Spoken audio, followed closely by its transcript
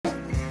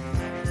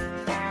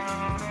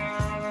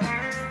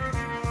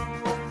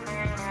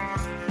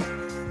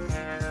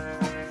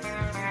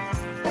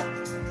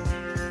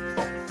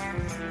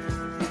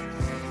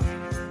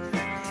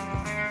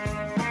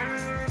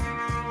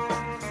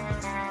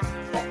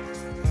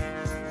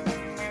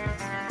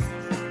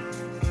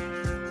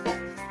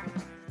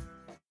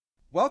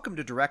Welcome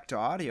to Direct to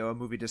Audio, a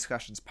movie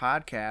discussions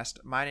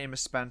podcast. My name is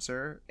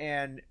Spencer,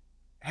 and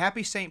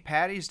happy St.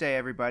 Patty's Day,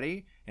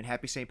 everybody, and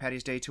happy St.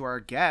 Patty's Day to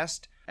our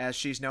guest, as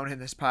she's known in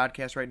this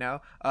podcast right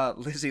now,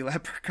 Lizzie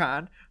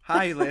Leprechaun.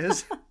 Hi,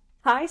 Liz.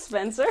 Hi,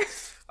 Spencer.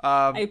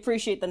 I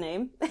appreciate the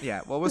name.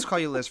 Yeah, well, let's call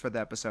you Liz for the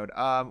episode.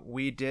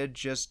 We did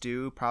just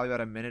do probably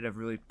about a minute of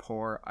really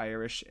poor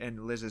Irish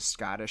and Liz's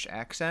Scottish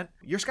accent.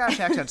 Your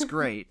Scottish accent's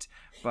great,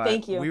 but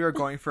Thank you. We were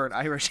going for an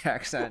Irish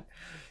accent,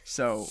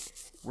 so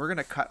we're going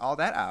to cut all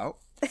that out.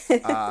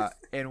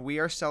 And we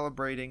are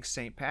celebrating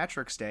St.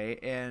 Patrick's Day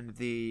in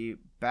the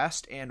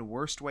best and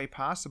worst way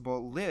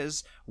possible.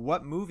 Liz,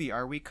 what movie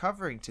are we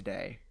covering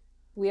today?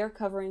 We are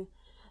covering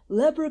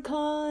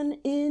Leprechaun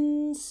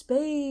in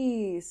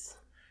Space.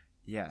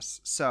 Yes.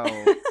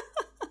 So,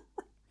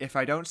 if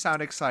I don't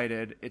sound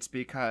excited, it's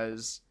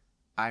because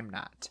I'm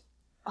not.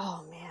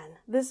 Oh,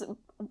 man.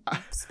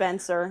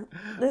 Spencer,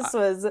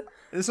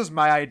 this was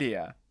my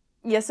idea.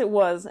 Yes, it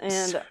was.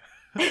 And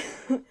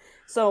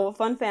so,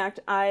 fun fact,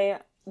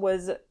 I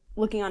was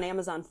looking on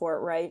Amazon for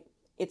it, right?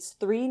 It's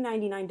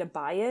 $3.99 to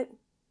buy it,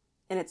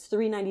 and it's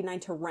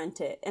 $3.99 to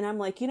rent it. And I'm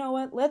like, you know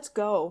what? Let's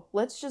go.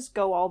 Let's just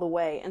go all the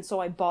way. And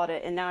so I bought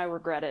it, and now I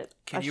regret it.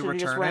 Can you return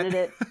return just rented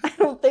it? I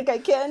don't think I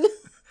can.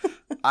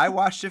 I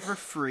watched it for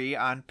free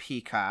on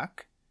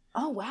Peacock.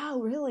 Oh, wow,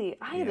 really?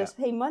 I had to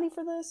pay money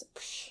for this?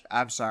 Psh,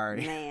 I'm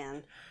sorry.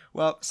 Man.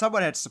 Well,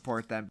 someone had to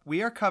support them.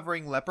 We are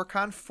covering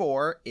Leprechaun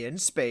 4 in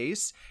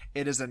Space.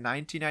 It is a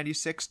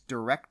 1996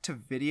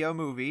 direct-to-video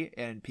movie,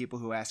 and people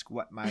who ask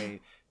what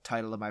my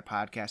title of my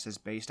podcast is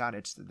based on,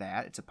 it's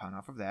that. It's a pun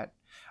off of that.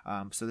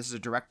 So this is a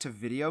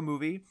direct-to-video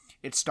movie.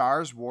 It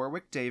stars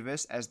Warwick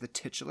Davis as the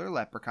titular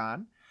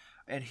Leprechaun,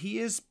 and he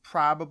is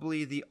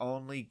probably the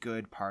only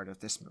good part of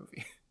this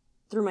movie.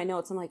 Through my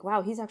notes, I'm like,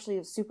 wow, he's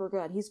actually super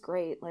good. He's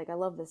great. Like, I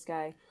love this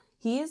guy.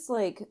 He's,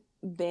 like,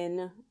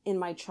 been in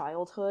my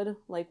childhood.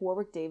 Like,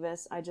 Warwick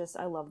Davis, I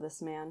love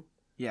this man.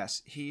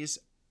 Yes, he's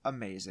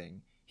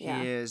amazing.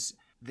 Yeah. He is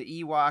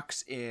the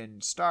Ewoks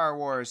in Star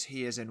Wars.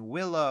 He is in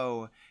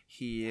Willow.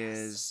 He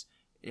is,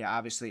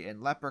 obviously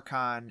in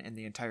Leprechaun in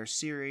the entire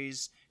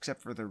series,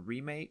 except for the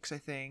remakes, I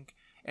think.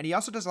 And he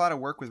also does a lot of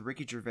work with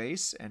Ricky Gervais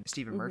and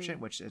Stephen Merchant,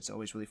 which it's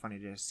always really funny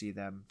to see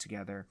them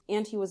together.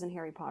 And he was in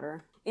Harry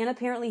Potter. And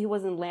apparently he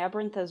was in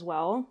Labyrinth as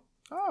well.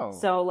 Oh.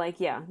 So, like,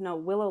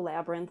 Willow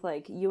Labyrinth,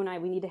 like, you and I,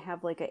 we need to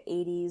have, like, a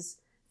 80s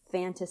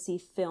fantasy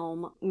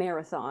film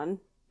marathon,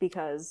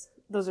 because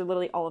those are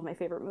literally all of my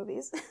favorite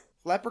movies.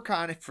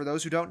 Leprechaun, for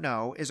those who don't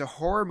know, is a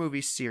horror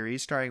movie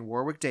series starring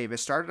Warwick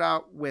Davis. Started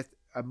out with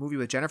a movie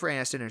with Jennifer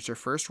Aniston, and it's her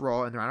first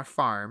role, and they're on a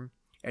farm,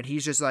 and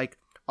he's just like,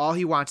 all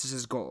he wants is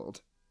his gold.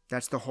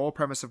 That's the whole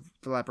premise of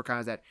the Leprechaun,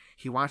 is that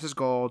he wants his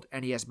gold,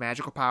 and he has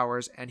magical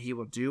powers, and he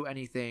will do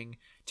anything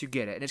to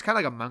get it. And it's kind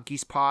of like a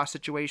monkey's paw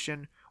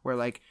situation, where,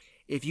 like,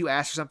 if you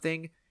ask for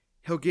something,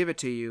 he'll give it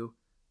to you,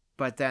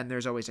 but then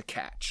there's always a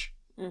catch.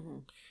 Mm-hmm.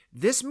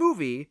 This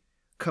movie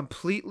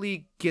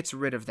completely gets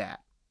rid of that.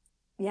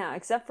 Yeah,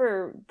 except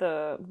for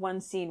the one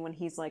scene when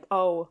he's like,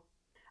 oh,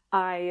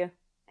 I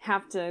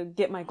have to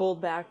get my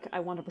gold back.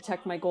 I want to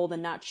protect my gold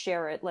and not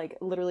share it. Like,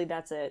 literally,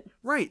 that's it.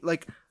 Right,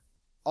 like,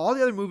 all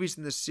the other movies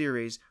in this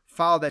series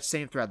follow that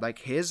same thread. Like,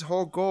 his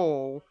whole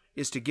goal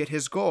is to get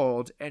his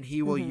gold, and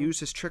he will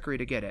use his trickery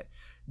to get it.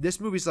 This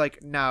movie's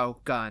like, no,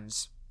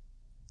 guns.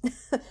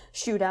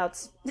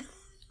 Shootouts.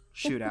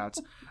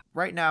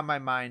 Right now, my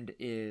mind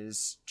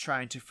is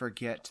trying to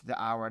forget the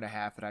hour and a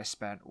half that I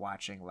spent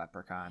watching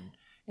Leprechaun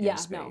in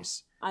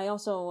space. No. I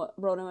also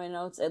wrote in my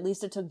notes, at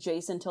least it took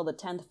Jason till the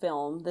 10th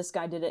film. This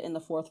guy did it in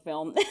the 4th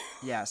film.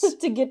 Yes.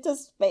 To get to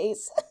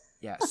space.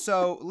 Yeah.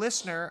 So,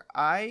 listener,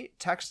 I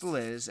texted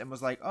Liz and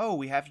was like, oh,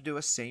 we have to do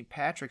a St.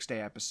 Patrick's Day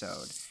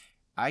episode.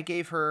 I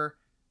gave her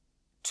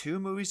 2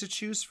 movies to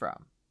choose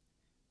from.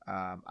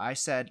 I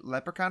said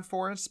Leprechaun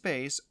 4 in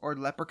Space or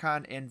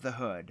Leprechaun in the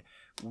Hood.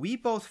 We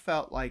both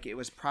felt like it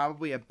was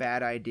probably a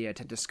bad idea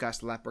to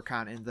discuss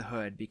Leprechaun in the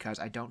Hood because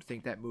I don't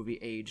think that movie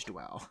aged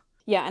well.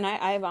 Yeah, and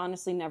I've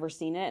honestly never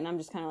seen it, and I'm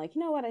just kind of like,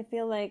 you know what, I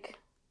feel like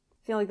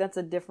that's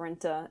a different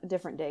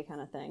day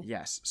kind of thing.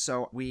 Yes,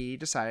 so we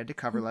decided to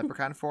cover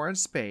Leprechaun 4 in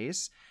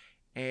Space,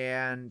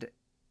 and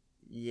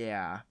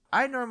yeah.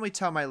 I normally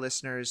tell my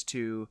listeners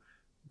to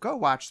go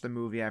watch the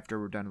movie after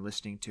we're done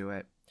listening to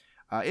it.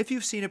 If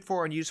you've seen it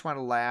before and you just want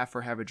to laugh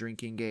or have a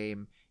drinking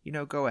game,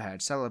 go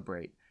ahead,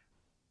 celebrate.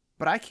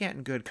 But I can't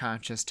in good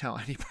conscience tell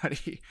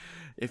anybody,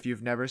 if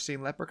you've never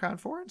seen Leprechaun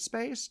 4 in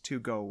Space, to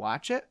go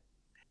watch it.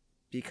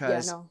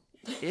 Because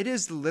it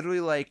is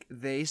literally like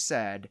they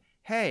said,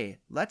 hey,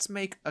 let's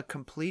make a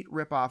complete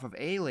ripoff of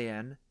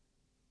Alien,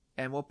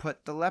 and we'll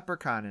put the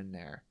Leprechaun in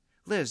there.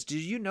 Liz,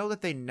 did you know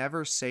that they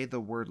never say the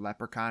word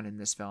leprechaun in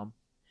this film?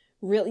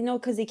 Really? No,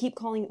 because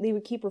they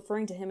would keep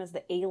referring to him as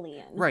the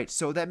alien. Right,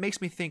 so that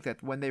makes me think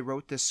that when they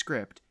wrote this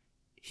script,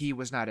 he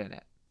was not in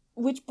it.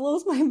 Which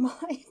blows my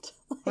mind.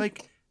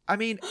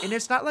 And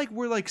it's not like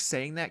we're like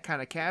saying that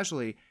kind of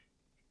casually.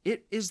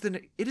 It is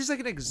like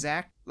an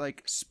exact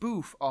like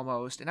spoof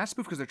almost, and not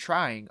spoof because they're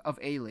trying, of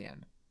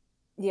Alien.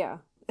 Yeah.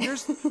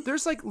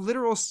 There's like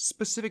literal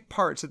specific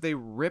parts that they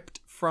ripped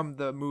from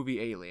the movie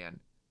Alien.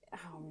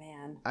 Oh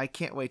man, I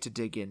can't wait to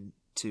dig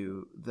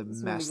into the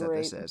this mess that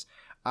this is.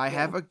 I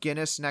have a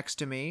Guinness next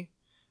to me,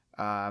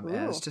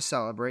 as to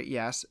celebrate.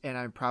 Yes, and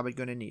I'm probably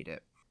going to need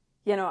it.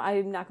 You know,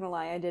 I'm not gonna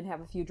lie, I did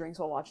have a few drinks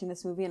while watching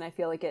this movie, and I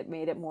feel like it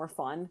made it more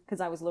fun because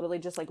I was literally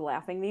just like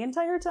laughing the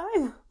entire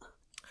time.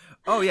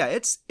 Oh yeah,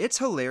 it's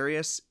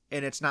hilarious,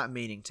 and it's not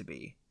meaning to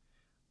be.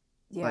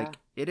 Yeah, Like,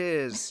 it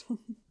is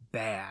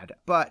bad,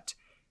 but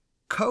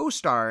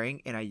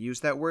co-starring, and I use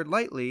that word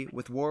lightly,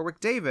 with Warwick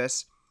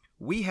Davis,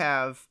 we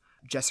have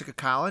Jessica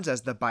Collins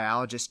as the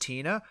biologist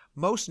Tina,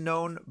 most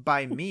known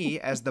by me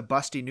as the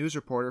busty news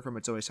reporter from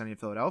It's Always Sunny in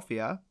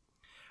Philadelphia.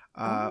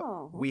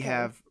 We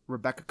have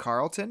Rebecca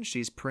Carlton.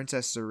 She's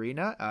Princess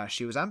Serena.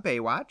 She was on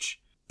Baywatch.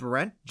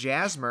 Brent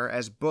Jasmer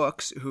as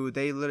Books, who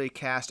they literally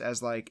cast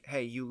as like,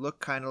 hey, you look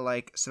kind of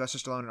like Sylvester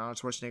Stallone and Arnold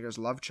Schwarzenegger's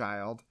love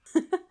child.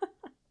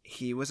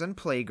 He was in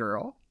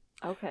Playgirl.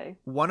 Okay.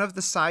 One of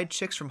the side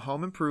chicks from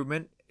Home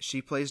Improvement,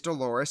 she plays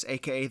Dolores,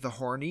 a.k.a. the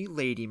horny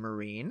Lady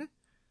Marine.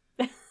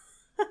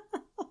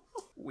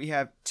 We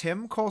have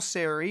Tim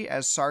Colseri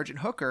as Sergeant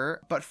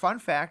Hooker, but fun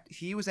fact,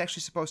 he was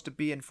actually supposed to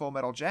be in Full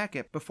Metal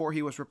Jacket before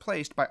he was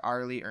replaced by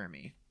Arlie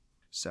Ermy.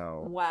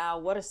 So, wow,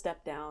 what a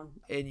step down.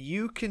 and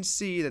you can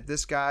see that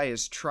this guy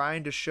is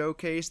trying to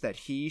showcase that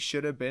he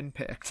should have been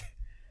picked.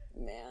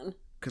 Man.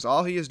 Because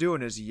all he is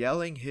doing is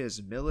yelling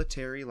his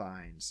military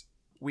lines.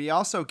 We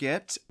also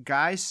get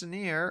Guy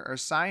Senior, or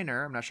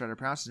Siner, I'm not sure how to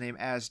pronounce his name,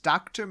 as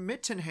Dr.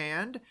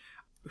 Mittenhand,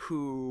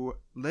 who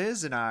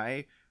Liz and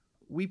I,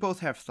 we both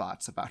have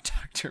thoughts about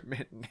Dr.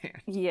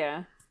 Mittenhand.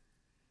 Yeah.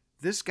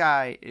 This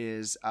guy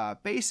is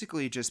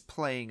basically just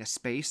playing a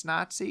space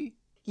Nazi.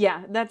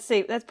 Yeah, that's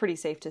safe. That's pretty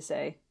safe to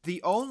say.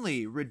 The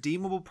only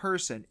redeemable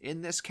person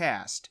in this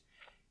cast,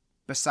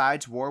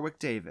 besides Warwick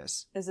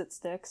Davis, Is it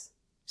Styx?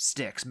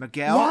 Styx.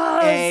 Miguel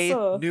Yes!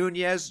 A.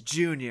 Nunez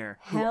Jr.,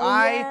 who Hell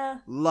I yeah.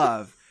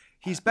 love.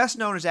 He's best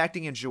known as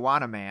acting in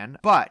Joanna Man,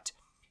 but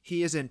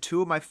he is in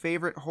two of my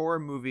favorite horror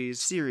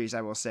movies series,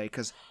 I will say,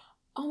 because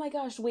Oh my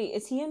gosh, wait,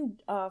 is he in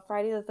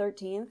Friday the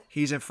 13th?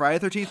 he's in Friday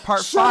the 13th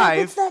Part Shut up, 5.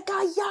 it's that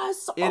guy,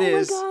 yes! It oh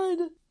is. my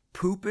god.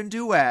 Poop and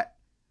Duet.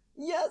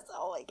 Yes,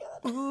 oh my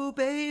god. Ooh,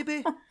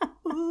 baby.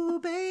 Ooh,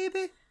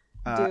 baby.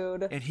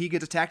 Dude. And he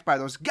gets attacked by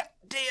those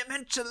goddamn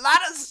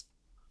enchiladas.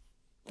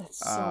 That's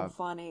so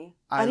funny.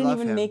 I I didn't love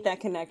even him. make that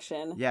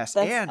connection. Yes,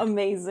 That's and-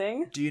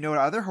 amazing. Do you know what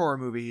other horror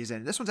movie he's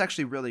in? This one's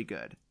actually really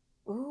good.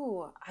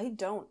 Ooh, I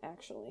don't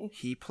actually.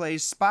 He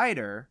plays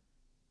Spider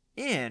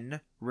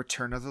in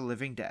Return of the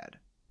Living Dead.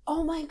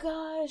 Oh my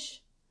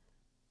gosh.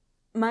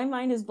 My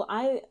mind is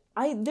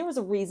there was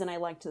a reason I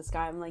liked this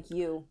guy. I'm like,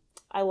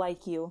 I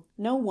like you.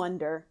 No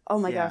wonder. Oh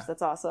my Yeah. gosh,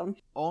 that's awesome.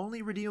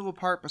 Only redeemable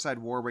part beside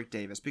Warwick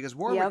Davis, because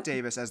Warwick Yep.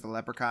 Davis as the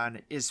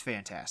Leprechaun is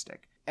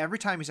fantastic. Every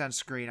time he's on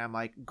screen, I'm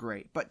like,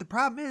 great. But the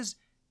problem is,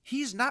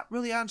 he's not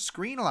really on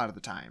screen a lot of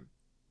the time.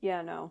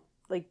 Yeah, no.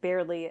 Like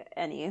barely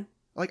any.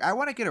 Like, I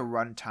want to get a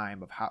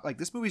runtime of how, like,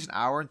 this movie's an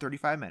hour and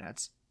 35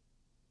 minutes.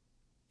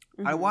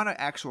 I Mhm. want an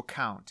actual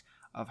count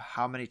of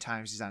how many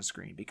times he's on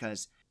screen,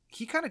 because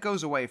he kind of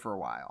goes away for a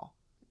while.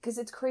 Because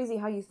it's crazy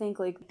how you think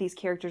like these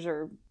characters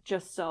are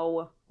just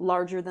so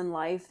larger than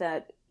life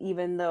that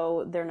even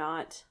though they're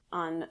not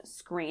on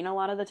screen a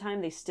lot of the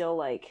time, they still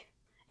like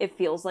it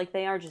feels like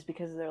they are just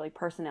because of their like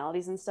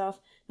personalities and stuff.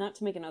 Not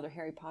to make another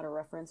Harry Potter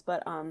reference,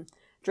 but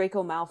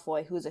Draco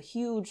Malfoy, who's a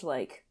huge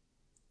like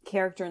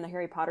character in the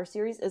Harry Potter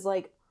series, is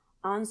like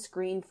on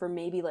screen for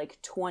maybe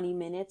like 20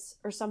 minutes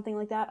or something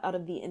like that out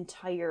of the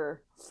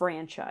entire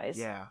franchise.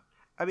 Yeah.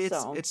 I mean,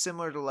 So- it's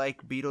similar to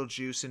like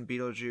Beetlejuice,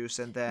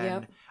 and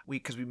then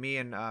Yep. me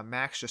and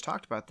Max just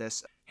talked about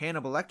this.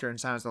 Hannibal Lecter in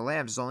Silence of the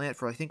Lambs is only in it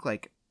for I think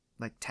like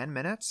 10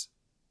 minutes.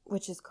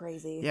 Which is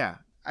crazy. Yeah,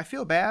 I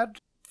feel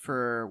bad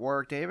for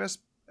Warwick Davis.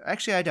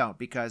 Actually, I don't,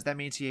 because that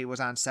means he was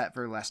on set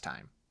for less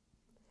time.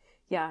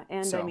 Yeah,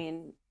 and So- I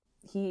mean,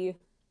 he,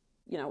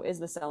 is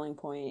the selling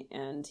point,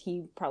 and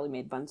he probably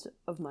made a bunch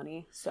of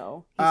money,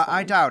 so. he's I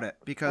fine. doubt it,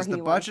 because Or the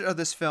he budget of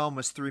this film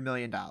was $3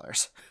 million.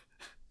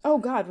 Oh,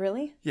 God,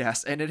 really?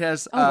 Yes, and it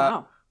has Oh,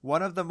 wow.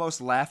 one of the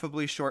most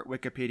laughably short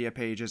Wikipedia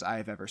pages I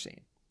have ever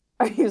seen.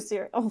 Are you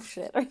serious? Oh,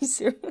 shit. Are you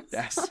serious?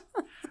 Yes.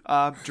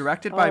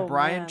 Directed by Oh,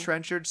 Brian man.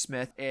 Trenchard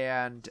Smith,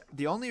 and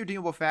the only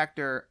redeemable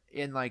factor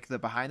in like the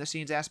behind the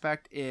scenes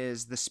aspect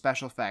is the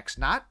special effects,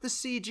 not the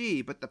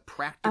CG, but the I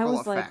practical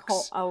was like,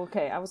 effects.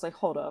 okay. I was like,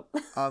 hold up.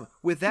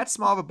 With that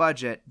small of a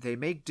budget, they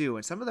make do,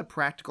 and some of the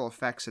practical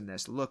effects in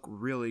this look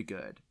really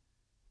good.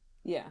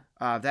 Yeah.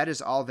 That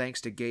is all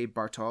thanks to Gabe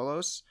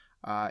Bartolos.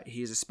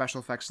 He's a special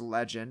effects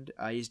legend.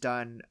 He's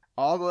done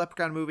all the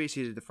Leprechaun movies.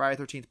 He did the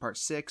Friday 13th Part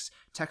 6,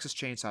 Texas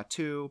Chainsaw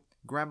 2,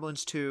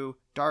 Gremlins 2,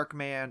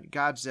 Darkman,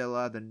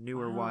 Godzilla, the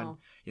newer Wow. one.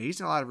 Yeah, he's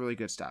done a lot of really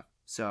good stuff.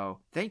 So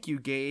thank you,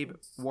 Gabe,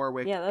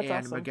 Warwick, Yeah, that's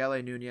and awesome. Miguel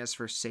A. Nunez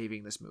for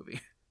saving this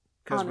movie.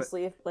 'Cause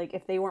Honestly,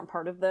 if they weren't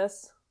part of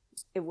this,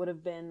 it would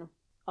have been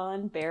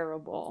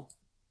unbearable.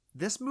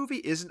 this movie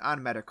isn't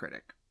on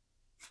Metacritic.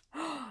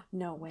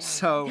 No way.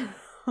 So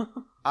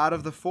Out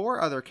of the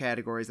 4 other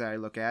categories that I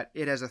look at,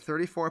 it has a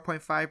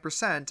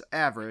 34.5%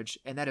 average,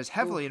 and that is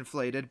heavily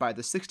inflated by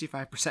the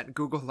 65%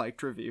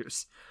 Google-liked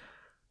reviews.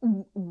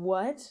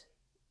 What?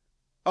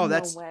 Oh,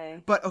 No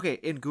way. But okay,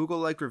 in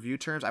Google-liked review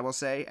terms, I will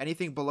say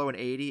anything below an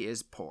 80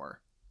 is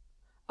poor.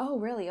 Oh,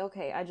 really?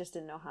 Okay, I just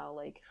didn't know how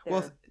their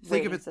Well, think of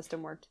rating it-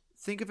 system worked.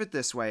 Think of it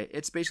this way.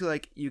 It's basically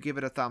like you give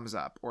it a thumbs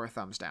up or a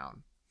thumbs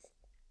down.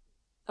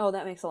 Oh,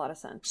 that makes a lot of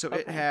sense. So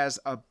it has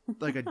a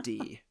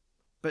D.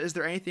 But is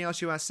there anything else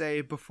you want to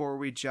say before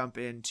we jump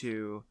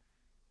into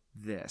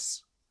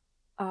this?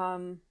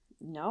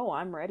 No,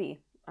 I'm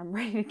ready. I'm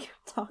ready to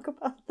talk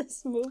about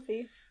this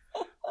movie.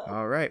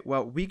 All right.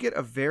 Well, we get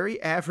a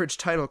very average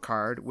title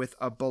card with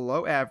a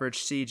below average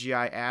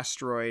CGI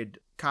asteroid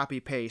copy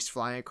paste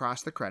flying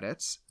across the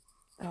credits.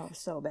 Oh,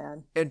 so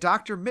bad. And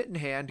Dr.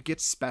 Mittenhand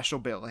gets special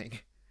billing.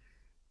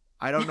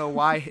 I don't know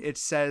why it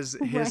says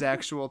his Right.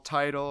 actual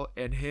title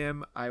and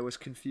him. I was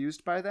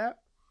confused by that.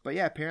 But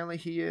yeah, apparently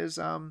he is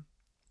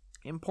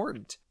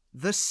important.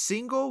 The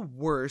single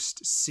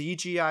worst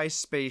CGI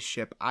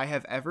spaceship I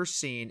have ever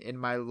seen in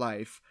my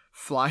life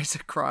flies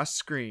across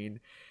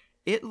screen.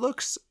 It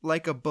looks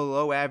like a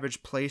below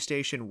average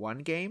PlayStation 1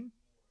 game.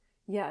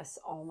 Yes.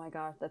 Oh my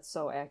gosh, that's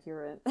so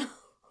accurate.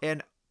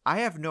 And I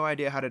have no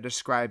idea how to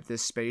describe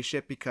this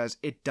spaceship because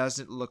it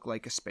doesn't look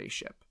like a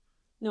spaceship.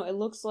 No, it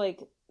looks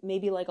like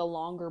maybe like a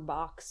longer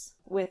box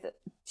with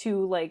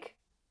 2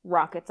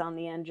 rockets on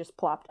the end just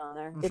plopped on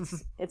there.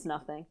 It's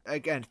nothing.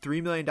 Again,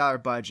 $3 million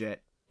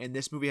budget, and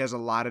this movie has a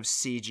lot of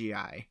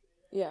CGI.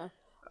 Yeah.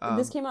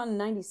 This came out in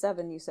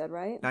 97, you said,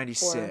 right?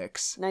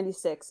 96. Or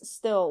 96.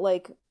 Still,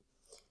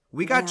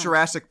 We got Yeah.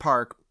 Jurassic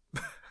Park.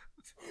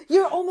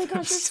 oh my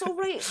gosh, you're so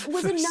right.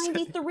 Was it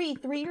 93?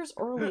 3 years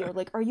earlier.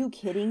 Are you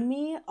kidding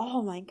me?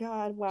 Oh my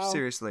god, wow.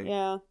 Seriously.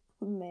 Yeah.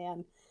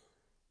 Man.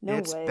 No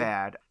It's way.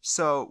 bad.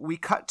 So we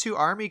cut to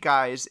army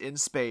guys in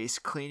space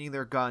cleaning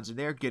their guns, and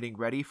they're getting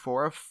ready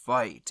for a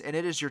fight. And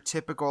it is your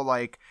typical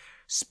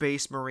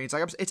space marines.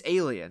 It's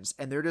aliens,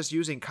 and they're just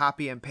using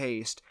copy and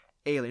paste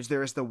aliens.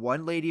 There is the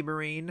one lady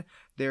marine.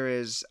 There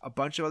is a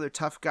bunch of other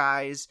tough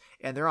guys,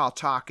 and they're all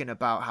talking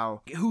about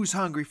how who's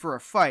hungry for a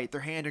fight. They're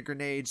handing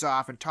grenades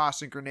off and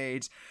tossing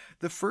grenades.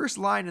 The first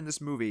line in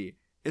this movie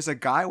is a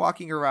guy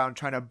walking around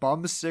trying to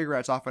bum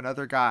cigarettes off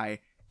another guy,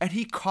 and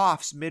he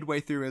coughs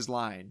midway through his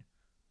line.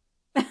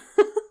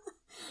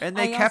 And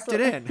they kept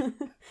it in.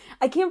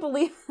 I can't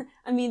believe.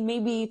 I mean,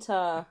 maybe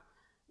to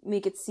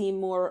make it seem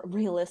more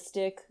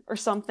realistic or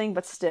something,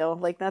 but still,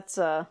 that's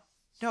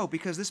No,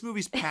 because this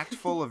movie's packed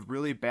full of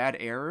really bad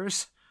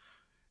errors.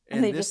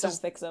 and they this just don't is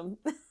fix them.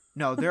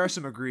 no, there are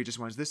some egregious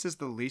ones. This is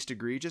the least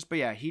egregious, but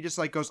yeah, he just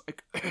goes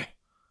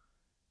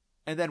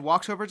and then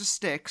walks over to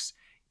Styx,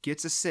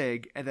 gets a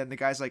cig, and then the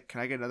guy's like,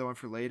 "Can I get another one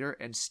for later?"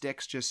 And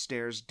Styx just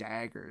stares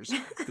daggers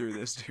through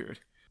this dude.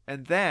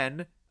 And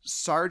then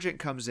Sergeant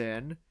comes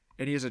in,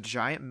 and he has a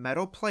giant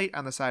metal plate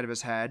on the side of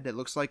his head that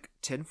looks like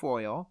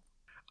tinfoil.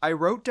 I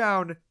wrote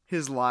down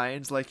his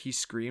lines like he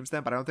screams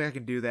them, but I don't think I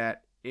can do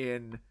that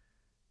in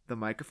the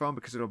microphone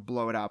because it'll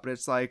blow it out. But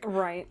it's like,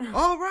 Right.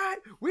 "All right,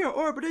 we are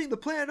orbiting the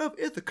planet of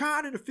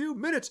Ithacon in a few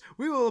minutes.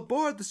 We will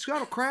aboard the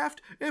shuttlecraft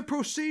and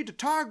proceed to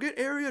target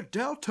area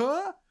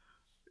Delta."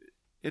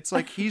 It's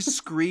like he's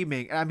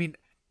screaming. I mean,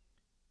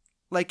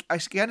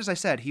 again, as I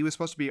said, he was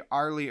supposed to be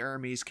Arlie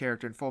Ermey's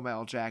character in Full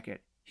Metal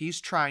Jacket. He's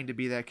trying to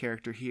be that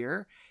character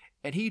here,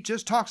 and he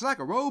just talks like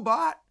a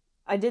robot.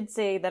 I did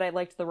say that I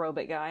liked the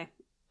robot guy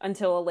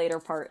until a later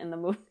part in the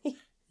movie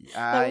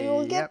that we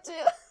will get to.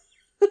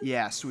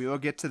 Yes, we will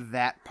get to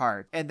that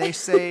part. And they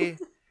say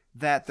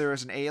that there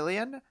is an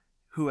alien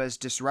who has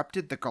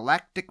disrupted the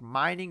galactic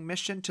mining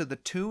mission to the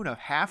tune of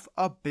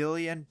 $500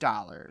 million.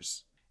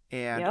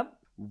 And Yep.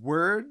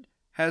 word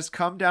has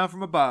come down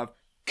from above.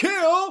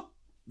 Kill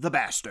the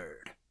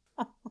bastard.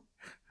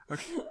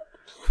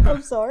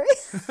 I'm sorry.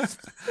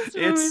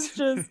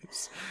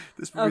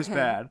 This movie's Okay.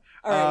 bad.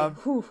 All right.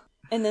 Whew.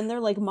 And then they're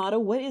like, motto,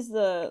 what is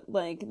the,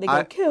 they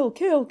go, kill,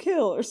 kill,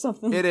 kill, or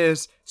something. It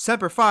is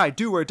Semper Fi,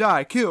 do or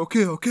die, kill,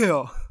 kill,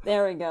 kill.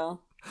 There we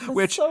go. That's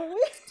Which- so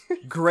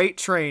weird. Great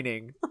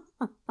training.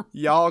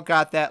 Y'all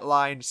got that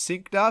line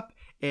synced up,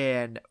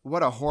 and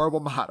what a horrible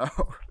motto.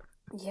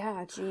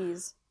 Yeah,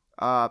 jeez.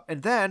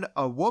 And then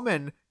a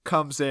woman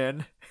comes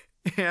in,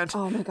 and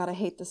Oh my god, I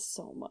hate this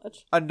so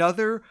much.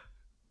 another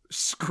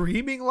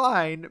screaming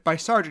line by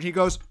Sergeant. He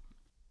goes,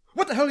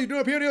 "What the hell are you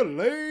doing up here,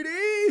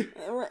 lady?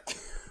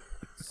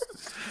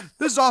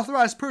 This is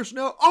authorized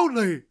personnel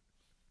only."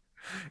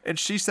 And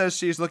she says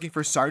she's looking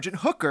for Sergeant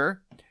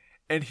Hooker,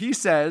 and he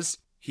says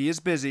he is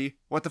busy.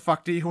 What the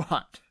fuck do you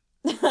want?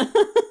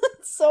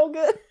 It's so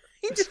good.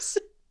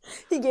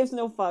 He gives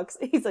no fucks.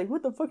 He's like,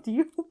 what the fuck do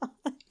you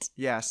want?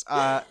 Yes.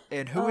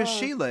 And who is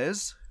she,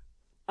 Liz?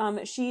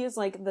 She is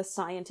like the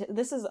scientist.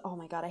 This is, oh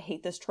my god, I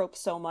hate this trope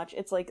so much.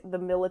 It's like the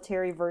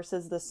military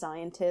versus the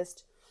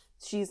scientist.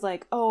 She's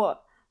like, oh,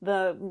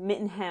 the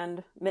mitten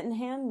hand. Yep,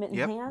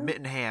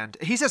 Mitten Hand.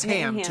 He says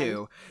Mitten ham Hand.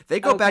 too. They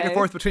go back and Okay.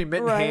 forth between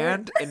Mitten Right.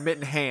 Hand and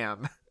Mitten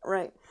Ham.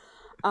 Right.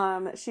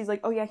 She's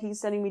like, oh yeah, he's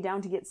sending me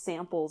down to get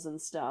samples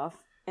and stuff.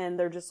 and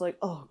they're just like,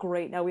 oh,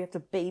 great, now we have to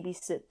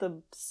babysit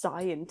the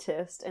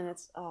scientist, and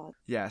it's, oh.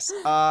 Yes.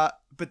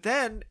 But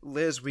then,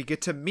 Liz, we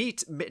get to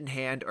meet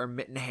Mittenhand or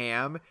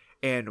Mittenham,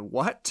 and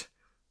what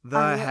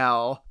the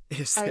hell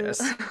is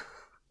this?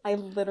 I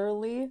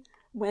literally,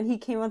 when he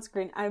came on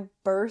screen, I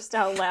burst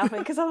out laughing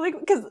because I'm like,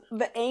 because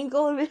the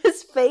angle of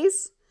his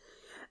face,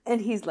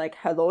 and he's like,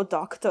 hello,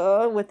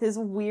 doctor, with his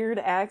weird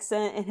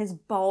accent and his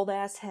bald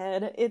ass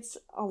head. It's,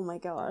 oh my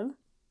God.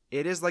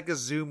 It is like a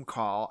Zoom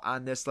call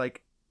on this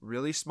like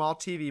really small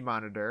TV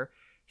monitor.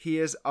 He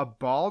is a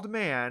bald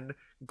man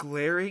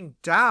glaring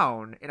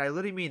down, and I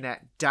literally mean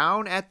that,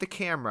 down at the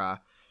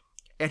camera,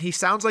 and he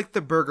sounds like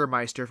the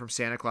Burgermeister from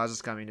Santa Claus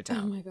is Coming to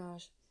Town. Oh my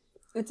gosh.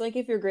 It's like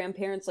if your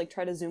grandparents like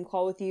try to Zoom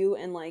call with you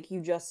and like you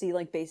just see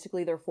like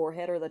basically their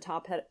forehead or the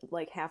top head,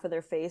 like half of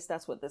their face.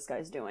 That's what this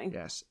guy's doing.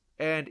 Yes.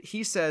 And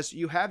he says,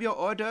 you have your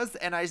orders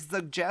and I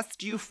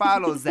suggest you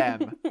follow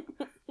them.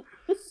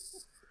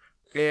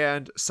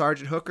 And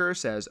Sergeant Hooker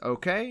says,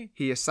 okay.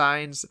 He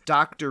assigns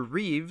Dr.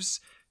 Reeves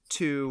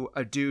to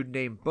a dude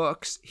named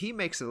Books. He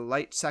makes a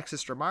light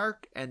sexist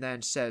remark and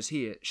then says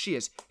she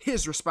is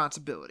his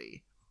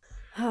responsibility.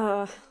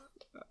 No,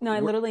 I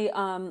literally,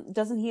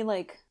 doesn't he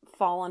like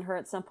fall on her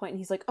at some point and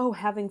he's like, oh,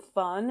 having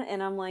fun?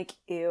 And I'm like,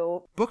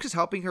 ew. Books is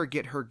helping her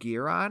get her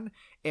gear on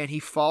and he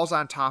falls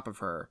on top of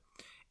her.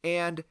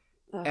 And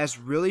as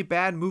really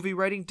bad movie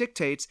writing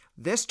dictates,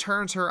 this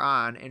turns her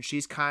on and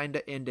she's kind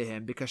of into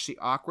him because she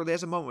awkwardly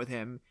has a moment with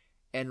him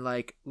and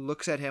like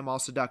looks at him all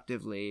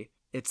seductively.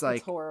 It's like,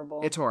 it's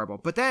horrible. It's horrible.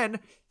 But then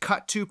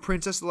cut to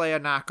Princess Leia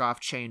knockoff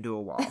chained to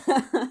a wall.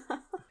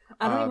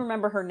 I don't even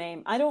remember her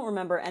name. I don't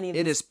remember any of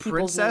these It is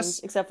people's Princess names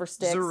except for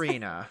Styx.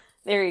 Zarina.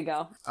 There you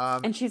go.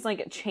 And she's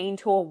like chained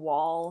to a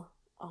wall.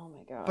 Oh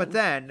my God. But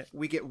then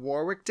we get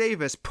Warwick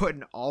Davis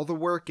putting all the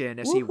work in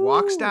as he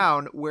walks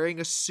down wearing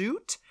a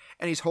suit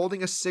and he's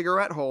holding a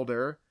cigarette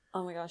holder.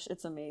 Oh my gosh,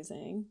 it's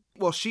amazing.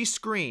 Well, she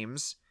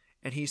screams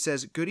and he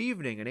says, good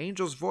evening. An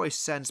angel's voice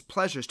sends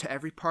pleasures to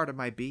every part of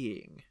my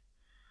being.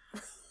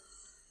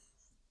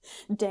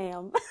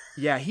 Damn.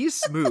 Yeah, he's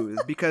smooth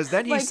because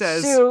then he like,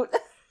 says... Shoot.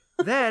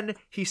 Then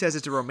he says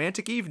it's a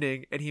romantic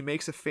evening and he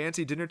makes a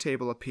fancy dinner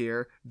table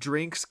appear,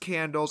 drinks,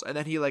 candles, and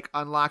then he like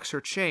unlocks her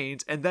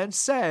chains and then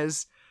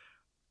says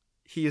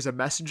he is a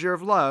messenger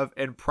of love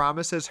and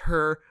promises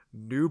her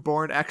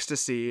newborn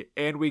ecstasy.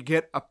 And we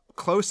get a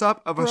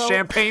close-up of a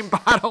champagne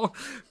bottle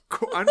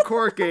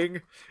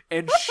uncorking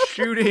and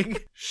shooting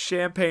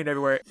champagne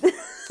everywhere.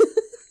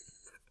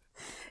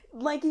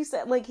 Like you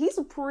said, like he's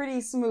pretty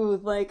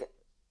smooth. Like,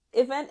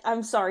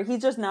 I'm sorry,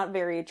 he's just not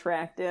very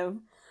attractive.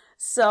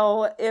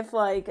 So if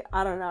like,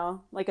 I don't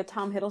know, like a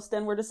Tom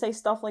Hiddleston were to say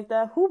stuff like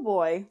that, whoo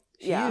boy.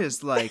 Yeah. He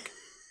is like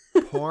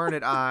pouring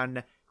it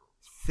on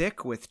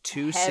thick with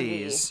two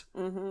Heavy. C's.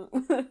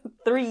 Mm-hmm.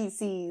 3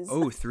 C's.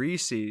 Oh, 3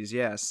 C's,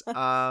 yes.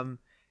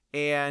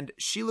 And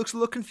she looks a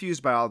little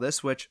confused by all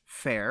this, which,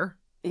 fair.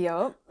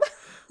 Yup.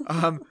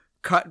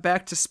 Cut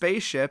back to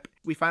spaceship.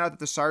 We find out that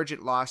the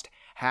sergeant lost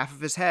half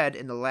of his head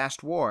in the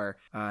last war.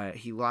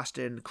 He lost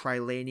it in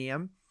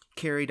Krylanium,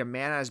 carried a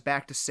man on his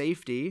back to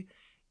safety,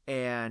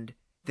 and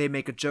they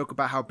make a joke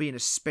about how being a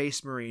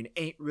space marine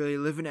ain't really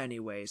living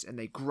anyways, and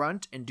they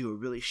grunt and do a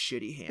really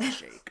shitty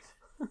handshake.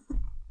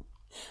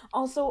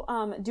 Also,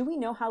 do we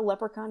know how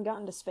Leprechaun got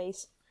into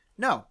space?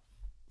 No,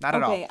 not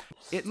at all.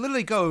 It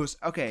literally goes,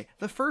 okay,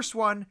 the first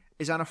one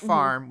is on a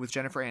farm with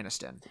Jennifer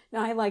Aniston. No,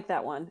 I like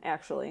that one,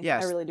 actually.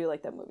 Yes. I really do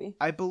like that movie.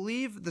 I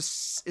believe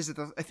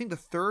I think the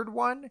third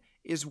one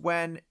is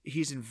when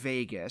he's in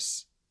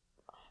Vegas.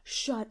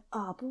 Shut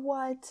up,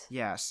 what?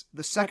 Yes.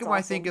 The second one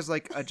I think is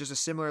like just a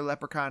similar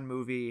Leprechaun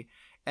movie.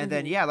 And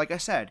then, yeah, like I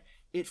said,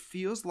 it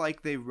feels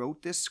like they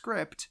wrote this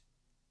script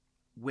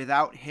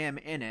without him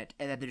in it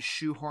and then they just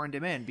shoehorned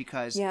him in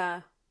because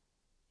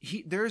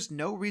there's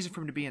no reason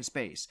for him to be in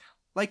space.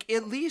 Like,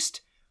 at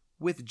least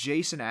with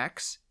Jason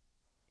X,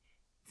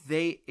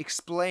 they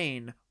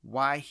explain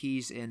why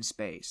he's in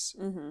space.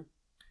 Mm-hmm.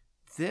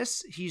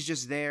 This, he's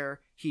just there.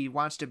 He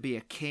wants to be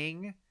a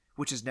king,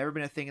 which has never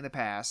been a thing in the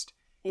past.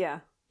 Yeah.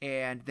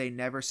 And they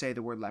never say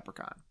the word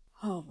leprechaun.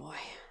 Oh, boy.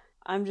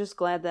 I'm just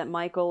glad that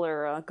Michael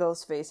or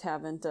Ghostface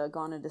haven't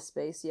gone into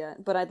space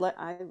yet. But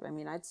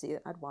I'd see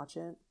it. I'd watch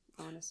it,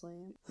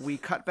 honestly. We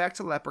cut back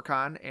to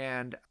Leprechaun,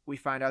 and we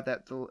find out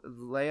that the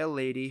Leia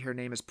lady, her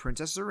name is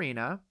Princess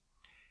Zarina.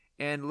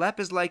 And Lep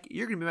is like,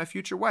 you're going to be my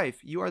future wife.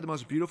 You are the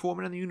most beautiful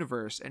woman in the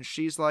universe. And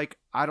she's like,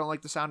 I don't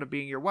like the sound of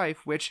being your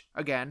wife, which,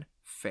 again,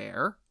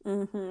 fair.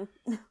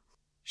 Mm-hmm.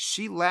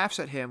 She laughs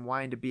at him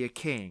wanting to be a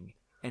king.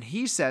 And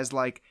he says,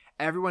 like,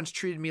 everyone's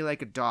treated me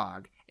like a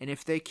dog. And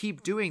if they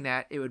keep doing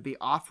that, it would be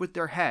off with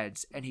their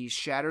heads. And he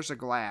shatters a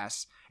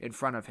glass in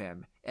front of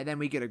him. And then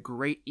we get a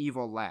great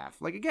evil laugh.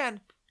 Like, again,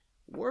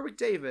 Warwick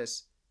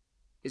Davis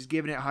is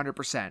giving it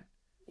 100%.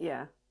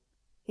 Yeah.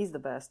 He's the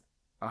best.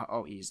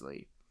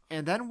 Easily.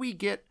 And then we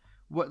get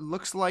what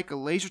looks like a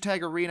laser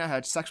tag arena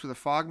had sex with a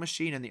fog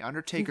machine in the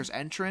Undertaker's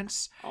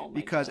entrance.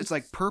 Because it's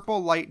like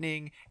purple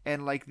lightning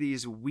and like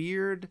these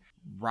weird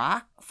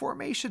rock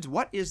formations.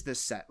 What is this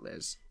set,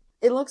 Liz?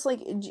 It looks like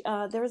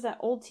there was that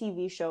old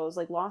TV shows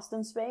like Lost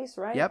in Space,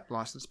 right? Yep,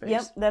 Lost in Space.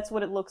 Yep, that's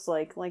what it looks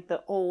like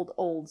the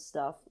old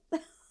stuff.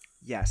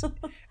 Yes.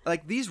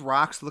 Like, these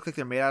rocks look like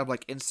they're made out of,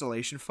 like,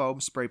 insulation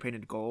foam spray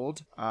painted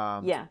gold.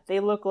 Yeah,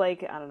 they look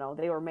like, I don't know,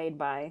 they were made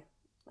by,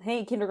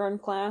 hey, kindergarten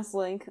class,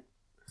 like,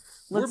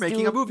 we're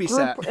making a movie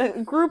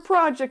set. Group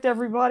project,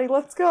 everybody,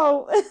 let's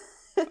go.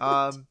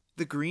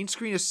 The green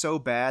screen is so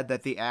bad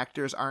that the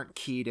actors aren't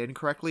keyed in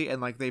correctly,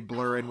 and, like, they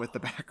blur in with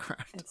the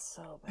background. It's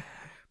so bad.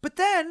 But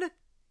then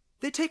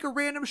they take a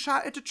random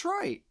shot at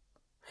Detroit.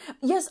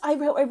 Yes, I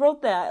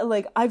wrote that.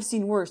 Like, I've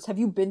seen worse. Have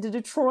you been to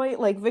Detroit?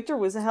 Like, Victor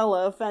was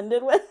hella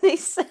offended when they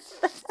said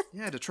that.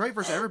 Yeah, Detroit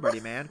versus everybody,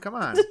 man. Come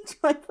on.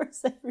 Detroit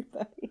versus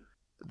everybody.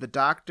 The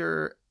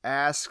doctor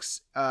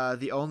asks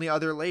the only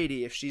other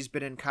lady if she's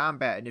been in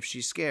combat and if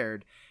she's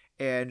scared.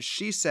 And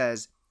she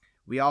says,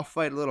 we all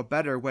fight a little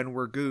better when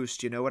we're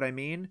goosed. You know what I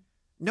mean?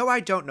 No, I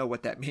don't know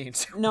what that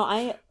means. No,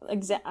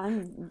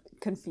 I'm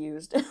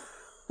confused.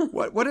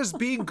 What does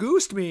being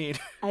goosed mean?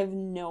 I have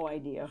no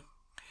idea.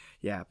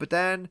 Yeah, but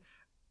then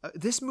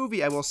this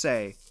movie, I will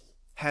say,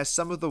 has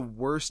some of the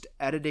worst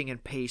editing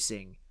and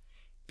pacing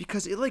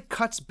because it like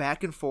cuts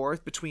back and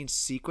forth between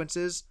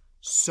sequences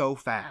so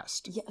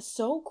fast. Yeah,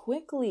 so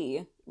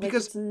quickly. Like,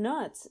 Because it's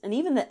nuts. And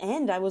even the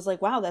end, I was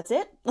like, wow, that's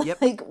it?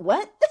 Yep. Like,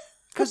 what?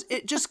 Because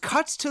it just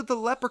cuts to the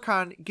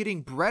leprechaun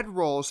getting bread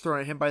rolls thrown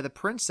at him by the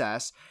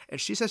princess,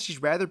 and she says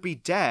she'd rather be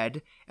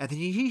dead, and then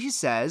he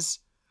says,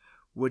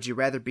 would you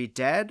rather be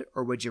dead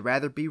or would you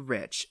rather be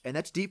rich? And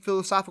that's a deep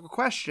philosophical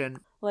question.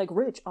 Like,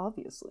 rich,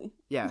 obviously.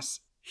 Yes.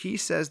 He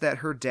says that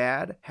her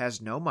dad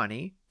has no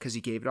money because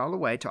he gave it all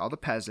away to all the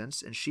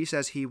peasants, and she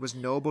says he was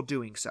noble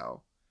doing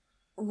so.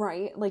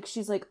 Right? Like,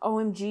 she's like,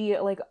 OMG,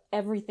 like,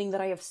 everything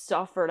that I have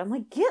suffered. I'm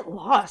like, get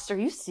lost. Are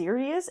you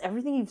serious?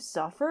 Everything you've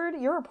suffered?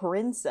 You're a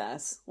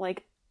princess.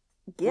 Like,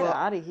 get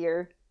out of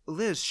here.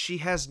 Liz, she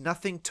has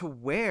nothing to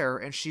wear,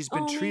 and she's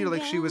been treated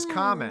like she was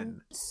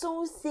common.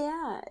 So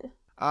sad.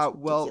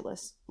 Well,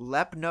 Ridiculous.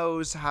 Lep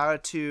knows how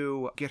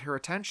to get her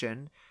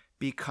attention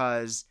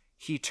because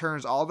he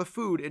turns all the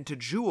food into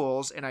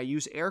jewels, and I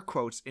use air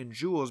quotes in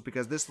jewels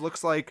because this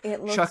looks like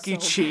Chuck E.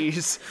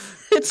 Cheese.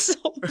 It's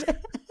so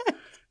bad.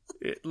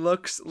 It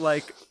looks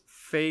like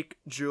fake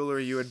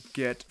jewelry you would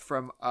get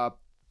from a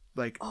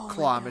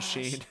claw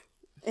machine.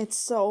 It's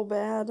so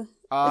bad.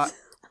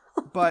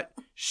 But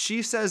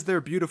she says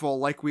they're beautiful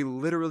like we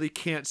literally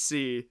can't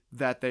see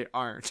that they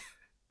aren't.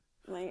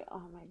 Like,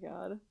 oh my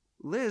god.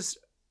 Liz,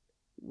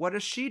 what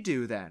does she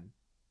do then?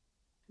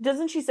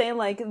 Doesn't she say,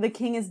 like, the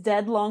king is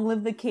dead, long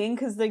live the king,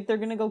 because they're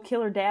gonna go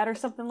kill her dad or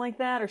something like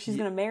that, or she's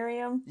gonna marry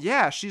him?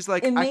 Yeah, she's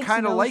like, I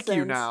kind of like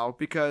you now,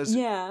 because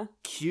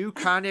cue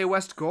Kanye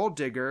West gold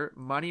digger,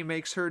 money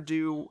makes her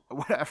do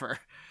whatever.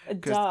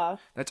 Duh.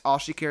 That's all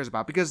she cares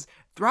about, because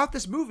throughout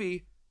this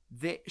movie,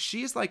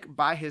 she's, like,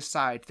 by his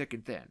side, thick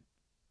and thin.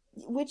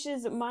 Which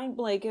is,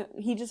 like,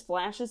 he just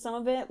flashes some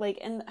of it, like,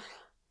 and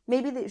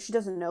maybe she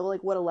doesn't know,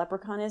 like, what a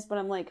leprechaun is, but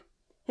I'm like,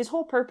 his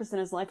whole purpose in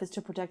his life is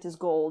to protect his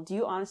gold. Do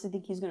you honestly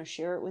think he's going to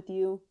share it with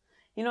you?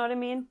 You know what I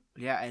mean?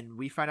 Yeah, and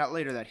we find out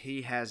later that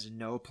he has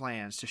no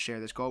plans to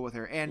share this gold with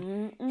her.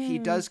 And he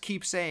does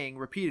keep saying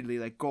repeatedly,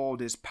 like,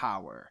 gold is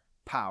power,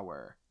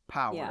 power,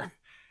 power.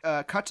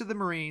 Yeah. Cut to the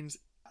Marines.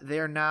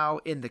 They're now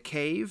in the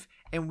cave,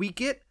 and we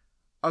get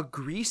a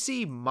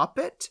greasy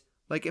Muppet.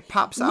 Like, it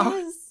pops out.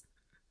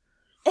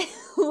 Yes.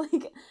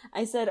 Like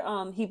I said,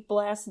 he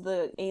blasts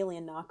the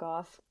alien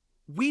knockoff.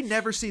 We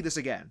never see this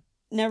again.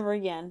 Never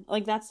again.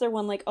 Like, that's their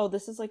one, like, oh,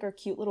 this is, like, our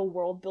cute little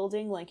world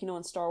building. Like, you know,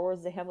 in Star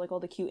Wars, they have, like, all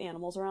the cute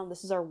animals around.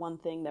 This is our one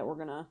thing that we're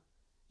gonna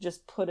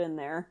just put in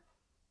there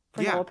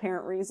for no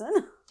apparent reason.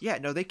 Yeah,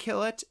 no, they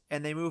kill it,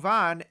 and they move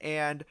on,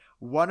 and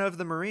one of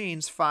the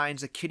Marines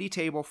finds a kiddie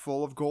table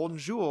full of golden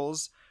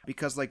jewels,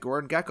 because, like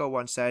Gordon Gekko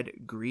once said,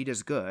 greed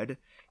is good.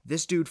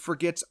 This dude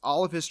forgets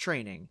all of his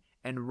training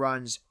and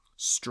runs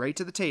straight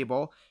to the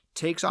table,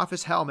 takes off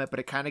his helmet,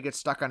 but it kind of gets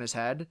stuck on his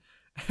head,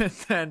 and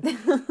then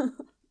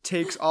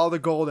takes all the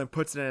gold and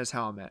puts it in his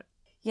helmet.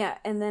 Yeah,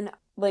 and then,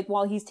 like,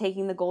 while he's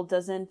taking the gold,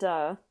 doesn't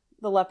the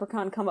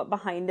leprechaun come up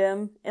behind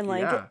him and,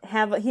 like,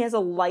 he has a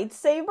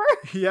lightsaber?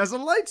 He has a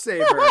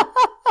lightsaber!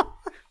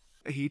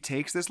 He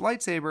takes this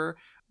lightsaber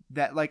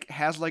that, like,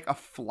 has, like, a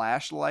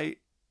flashlight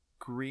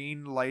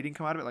green lighting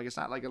come out of it. Like, it's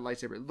not like a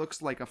lightsaber. It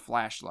looks like a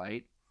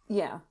flashlight.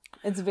 Yeah,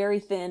 it's very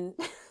thin.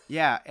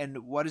 Yeah,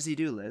 and what does he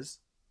do, Liz?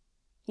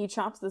 He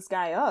chops this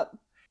guy up.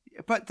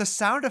 But the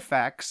sound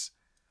effects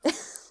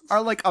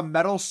are like a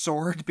metal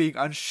sword being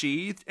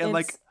unsheathed, and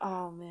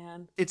oh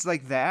man, it's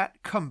like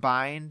that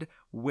combined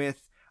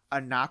with a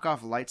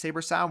knockoff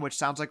lightsaber sound, which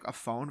sounds like a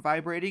phone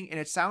vibrating, and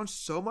it sounds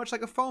so much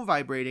like a phone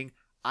vibrating,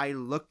 I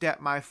looked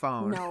at my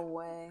phone. No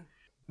way.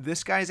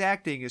 This guy's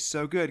acting is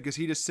so good because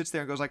he just sits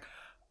there and goes like,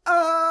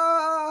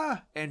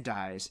 ah, and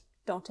dies.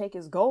 Don't take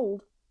his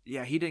gold.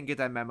 Yeah, he didn't get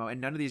that memo, and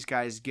none of these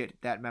guys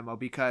get that memo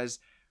because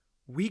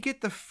we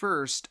get the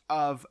first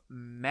of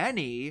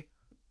many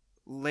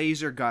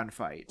laser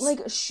gunfights. Like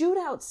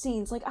shootout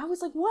scenes. Like I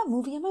was like, what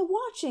movie am I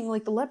watching?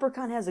 Like the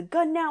leprechaun has a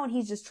gun now and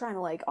he's just trying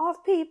to like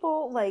off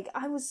people. Like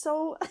I was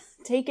so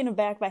taken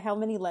aback by how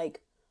many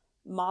like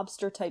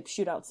mobster type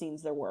shootout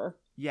scenes there were.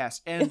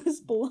 Yes, and It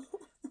was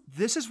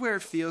this is where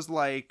it feels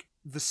like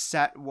the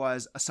set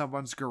was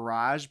someone's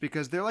garage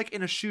because they're like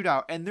in a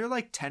shootout and they're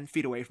like 10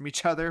 feet away from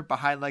each other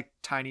behind like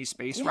tiny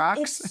space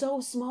rocks. It's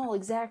so small,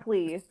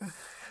 exactly.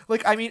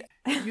 Like, I mean,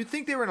 you'd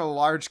think they were in a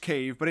large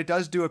cave, but it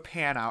does do a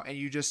pan out and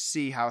you just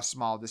see how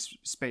small this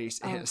space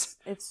is.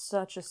 It's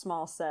such a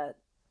small set.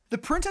 The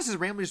princess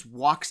randomly just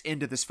walks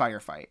into this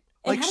firefight.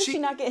 And Like how did she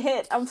not get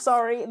hit? I'm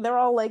sorry. They're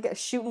all like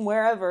shooting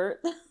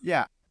wherever.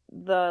 Yeah.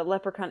 The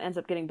leprechaun ends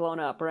up getting blown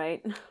up,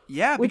 right?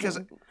 Yeah, because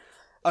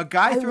a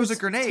guy throws a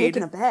grenade.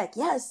 Taken aback,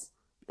 yes.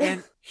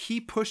 And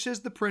he pushes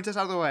the princess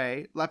out of the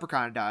way.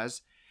 Leprechaun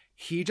does.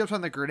 He jumps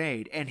on the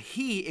grenade and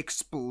he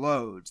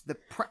explodes.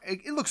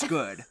 It looks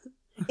good.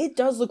 It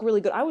does look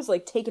really good. I was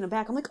like taken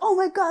aback. I'm like, oh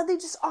my god, they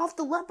just offed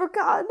the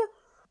leprechaun.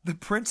 The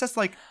princess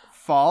like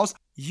falls.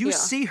 You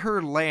see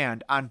her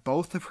land on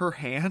both of her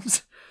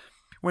hands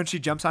when she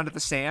jumps onto the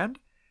sand.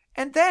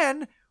 And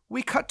then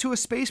we cut to a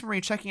space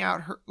marine checking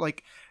out her,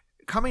 like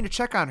coming to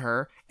check on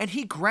her, and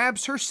he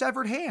grabs her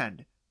severed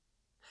hand.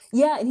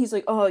 Yeah, and he's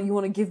like, oh, you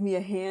want to give me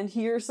a hand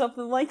here or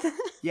something like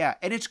that? Yeah,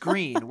 and it's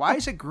green. Why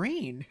is it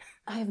green?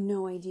 I have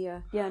no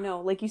idea. Yeah,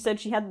 no, like you said,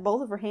 she had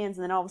both of her hands,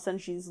 and then all of a sudden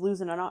she's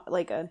losing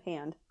a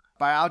hand.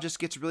 Biologist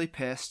gets really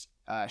pissed.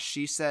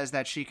 She says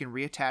that she can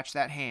reattach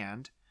that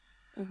hand.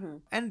 Mm-hmm.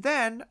 And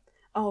then...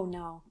 Oh,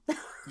 no.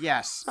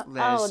 Yes,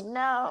 Liz.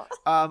 Oh,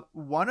 no.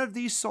 One of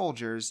these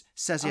soldiers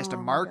says he has to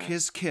mark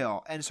his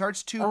kill and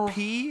starts to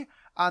pee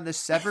on the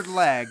severed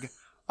leg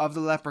of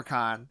the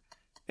leprechaun.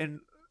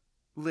 And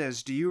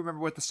Liz, do you remember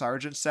what the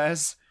sergeant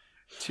says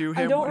to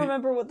him? I don't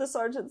remember what the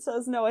sergeant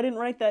says. No, I didn't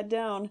write that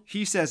down.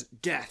 He says,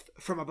 "Death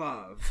from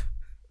above."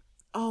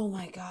 Oh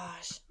my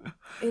gosh.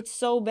 It's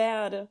so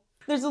bad.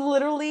 There's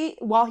literally,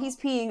 while he's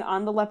peeing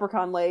on the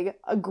leprechaun leg,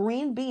 a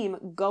green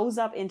beam goes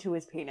up into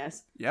his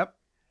penis. Yep.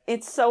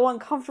 It's so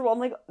uncomfortable. I'm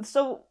like,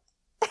 so...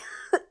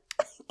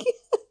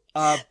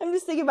 I'm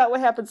just thinking about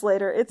what happens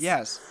later. It's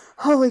yes.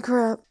 Holy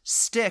crap.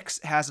 Styx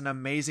has an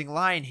amazing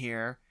line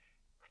here,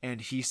 and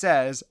he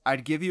says,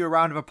 "I'd give you a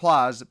round of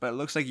applause, but it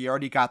looks like you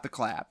already got the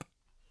clap."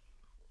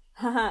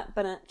 Haha,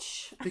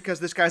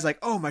 because this guy's like,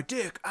 "Oh, my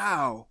dick,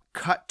 ow."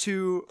 Cut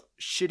to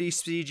shitty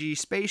CG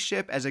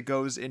spaceship as it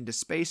goes into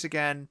space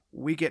again.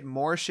 We get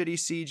more shitty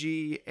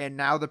CG, and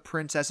now the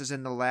princess is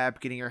in the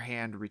lab getting her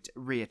hand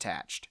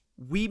reattached.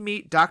 We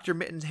meet Dr.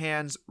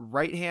 Mittenhand's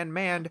right-hand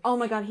man. Oh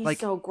my god, he's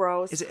so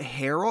gross. Is it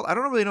Harold? I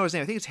don't really know his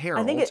name. I think it's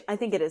Harold. I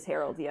think it is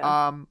Harold,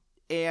 yeah.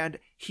 And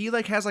he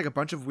like has like a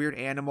bunch of weird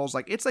animals.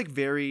 Like it's like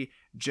very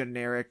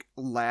generic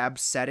lab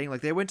setting.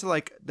 Like they went to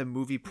like the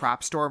movie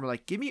prop store and were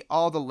like, "Give me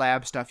all the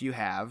lab stuff you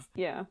have."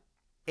 Yeah.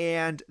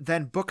 And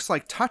then Books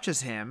like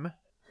touches him,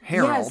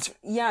 Harold.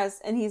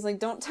 Yes, and he's like,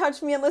 "Don't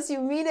touch me unless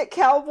you mean it,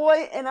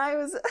 cowboy." And I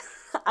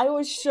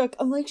was shook.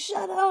 I'm like,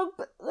 "Shut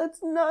up. That's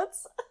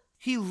nuts."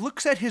 He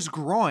looks at his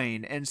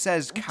groin and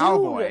says,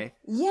 "Cowboy." Dude,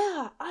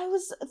 yeah, I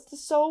was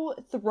so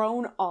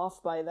thrown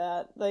off by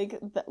that. Like,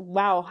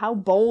 wow, how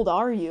bold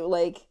are you?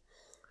 Like,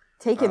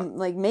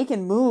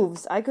 making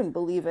moves. I couldn't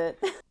believe it.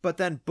 But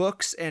then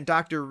Books and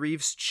Dr.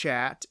 Reeves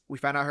chat. We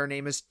find out her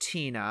name is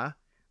Tina.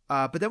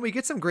 But then we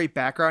get some great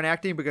background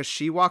acting because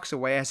she walks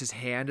away as his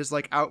hand is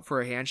like out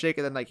for a handshake,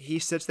 and then like he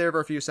sits there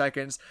for a few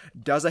seconds,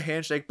 does a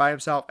handshake by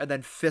himself, and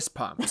then fist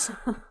pumps.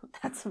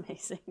 That's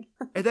amazing.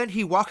 And then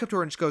he walks up to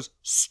her and just goes,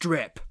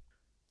 "Strip."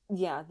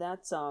 Yeah,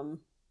 that's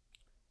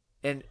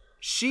And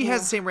she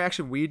has the same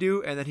reaction we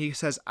do, and then he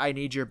says, "I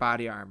need your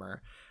body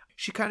armor."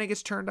 She kind of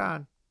gets turned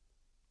on.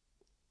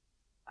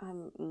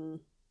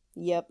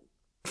 Yep.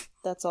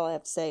 That's all I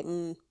have to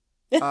say.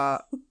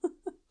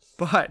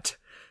 But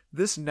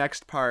this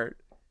next part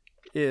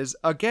is,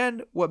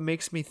 again, what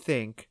makes me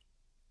think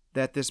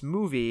that this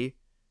movie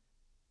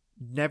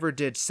never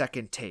did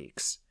second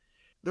takes.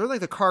 They're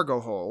like the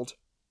cargo hold.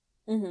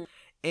 Mm-hmm.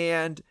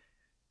 And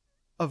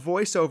a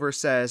voiceover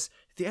says,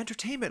 "The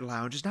entertainment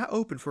lounge is not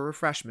open for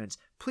refreshments.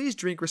 Please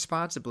drink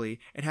responsibly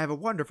and have a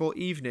wonderful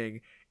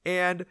evening."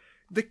 And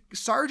the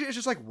sergeant is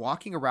just like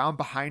walking around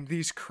behind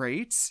these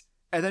crates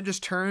and then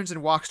just turns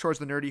and walks towards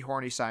the nerdy,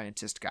 horny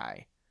scientist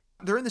guy.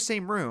 They're in the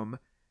same room.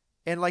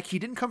 And, like, he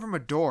didn't come from a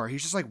door.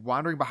 He's just, like,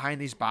 wandering behind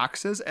these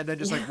boxes and then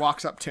just, like,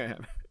 walks up to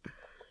him.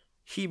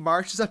 He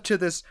marches up to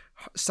this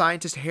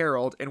scientist,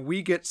 Harold, and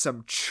we get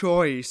some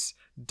choice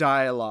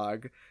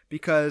dialogue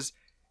because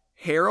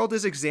Harold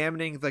is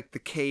examining, like, the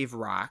cave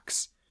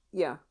rocks.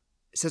 Yeah.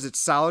 It says it's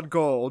solid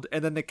gold,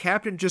 and then the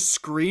captain just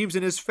screams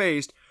in his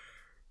face,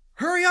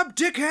 "Hurry up,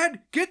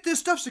 dickhead! Get this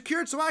stuff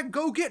secured so I can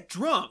go get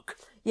drunk!"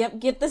 Yep,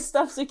 get this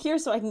stuff secure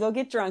so I can go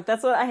get drunk.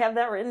 That's what I have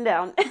that written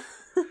down.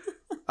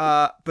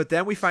 But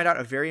then we find out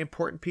a very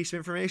important piece of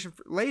information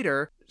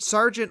later.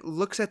 Sergeant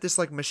looks at this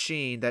like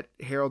machine that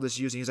Harold is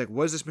using. He's like,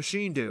 "What does this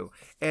machine do?"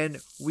 And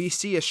we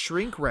see a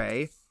shrink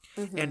ray,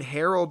 and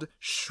Harold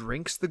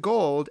shrinks the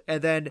gold,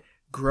 and then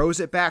grows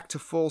it back to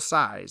full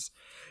size,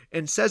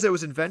 and says it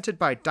was invented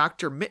by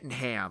Dr.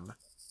 Mittenham.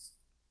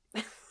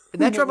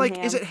 And that's where I'm like,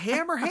 is it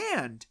ham or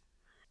hand?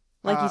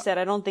 Like you said,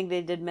 I don't think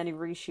they did many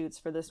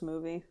reshoots for this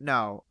movie.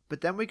 No,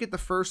 but then we get the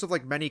first of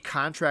like many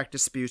contract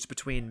disputes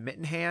between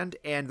Mittenhand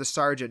and the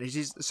sergeant.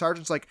 The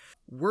sergeant's like,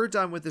 we're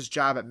done with this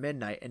job at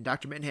midnight, and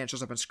Dr. Mittenhand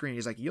shows up on screen.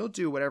 He's like, you'll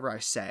do whatever I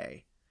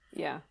say.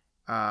 Yeah.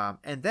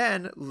 And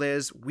then,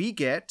 Liz, we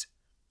get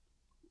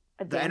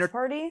a dance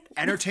party?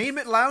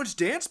 Entertainment Lounge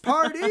dance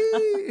party!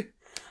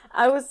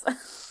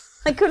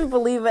 I couldn't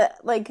believe it,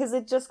 like, because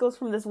it just goes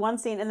from this one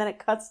scene, and then it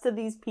cuts to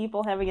these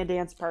people having a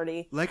dance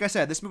party. Like I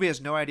said, this movie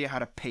has no idea how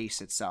to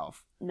pace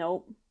itself.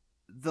 Nope.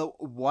 The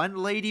one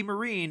lady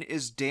Marine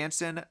is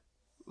dancing,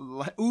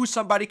 ooh,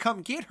 somebody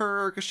come get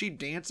her, because she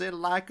dancing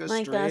like a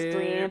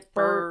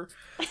stripper.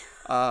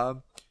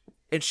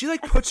 And she,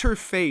 like, puts her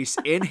face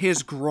in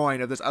his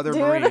groin of this other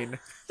Marine.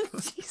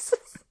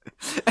 Jesus.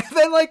 And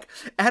then, like,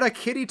 at a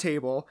kiddie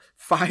table,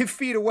 5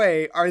 feet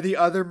away are the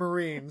other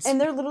Marines.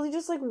 And they're literally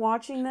just, like,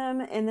 watching them.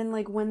 And then,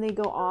 like, when they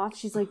go off,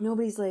 she's like,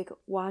 nobody's, like,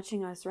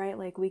 watching us, right?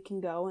 Like, we can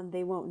go and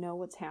they won't know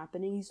what's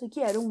happening. He's like,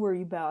 yeah, don't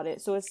worry about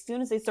it. So as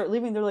soon as they start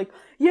leaving, they're like,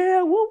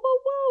 yeah, whoa, whoa,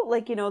 whoa.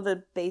 Like, you know,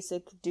 the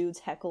basic dudes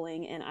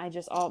heckling. And I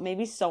just, it made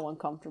me so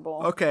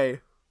uncomfortable.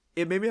 Okay.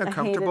 It made me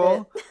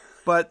uncomfortable.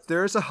 But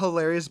there's a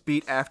hilarious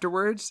beat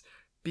afterwards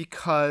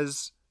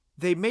because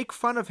they make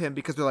fun of him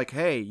because they're like,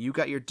 hey, you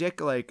got your dick,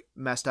 like,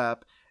 messed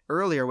up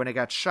earlier when it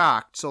got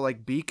shocked, so,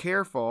 like, be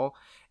careful.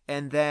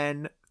 And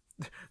then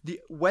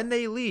when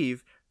they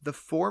leave, the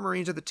 4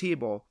 Marines at the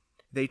table,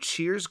 they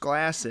cheers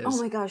glasses. Oh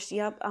my gosh,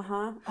 yep,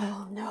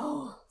 Oh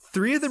no.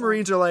 3 of the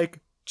Marines are like,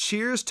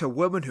 cheers to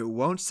women who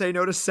won't say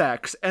no to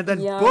sex. And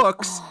then yep.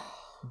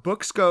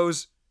 Books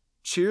goes,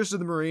 cheers to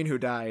the Marine who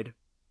died.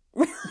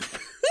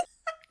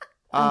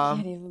 I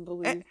can't even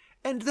believe.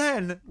 And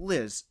then,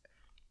 Liz,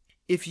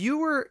 if you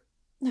were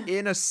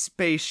in a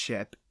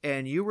spaceship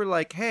and you were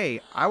like, hey,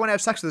 I want to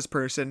have sex with this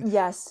person.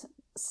 Yes.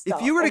 Stop.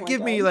 If you were to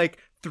give me like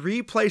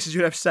 3 places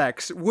you'd have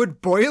sex,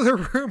 would Boiler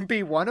Room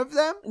be one of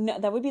them? No,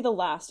 that would be the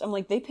last. I'm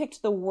like, they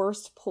picked the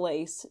worst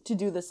place to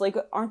do this. Like,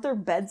 aren't there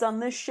beds on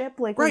this ship?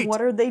 Like, right.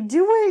 What are they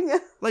doing?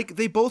 Like,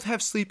 they both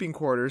have sleeping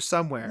quarters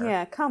somewhere.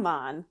 Yeah, come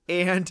on.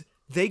 And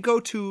they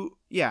go to,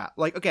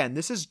 like, again,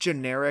 this is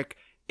generic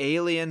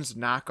Aliens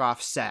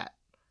knockoff set.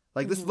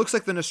 Like, this looks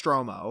like the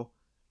Nostromo,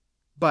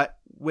 but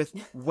with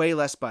way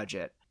less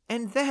budget.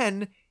 And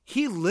then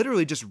he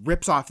literally just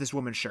rips off this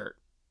woman's shirt.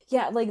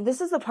 Yeah, like,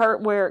 this is the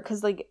part where,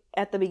 because, like,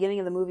 at the beginning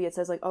of the movie, it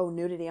says, like, oh,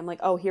 nudity. I'm like,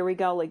 oh, here we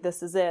go. Like,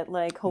 this is it.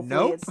 Like,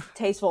 hopefully it's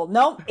tasteful.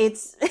 Nope,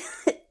 it's...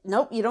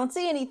 Nope, you don't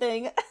see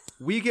anything.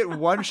 We get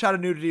one shot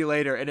of nudity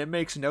later, and it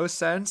makes no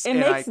sense. It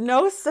makes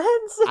no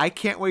sense. I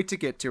can't wait to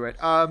get to it.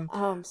 Oh,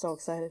 I'm so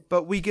excited.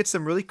 But we get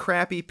some really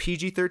crappy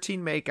PG-13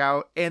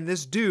 makeout, and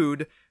this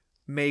dude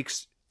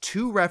makes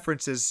 2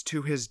 references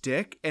to his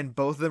dick, and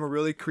both of them are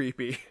really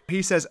creepy.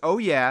 He says, oh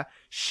yeah,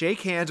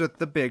 shake hands with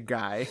the big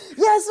guy.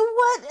 Yes,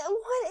 what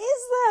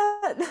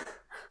is that?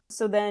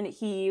 So then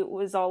he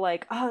was all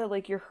like, oh,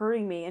 like, you're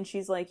hurting me. And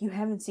she's like, you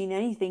haven't seen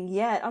anything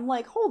yet. I'm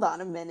like, hold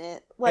on a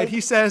minute. Like, and he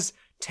says,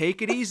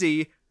 take it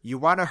easy. You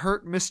want to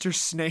hurt Mr.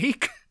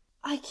 Snake?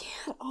 I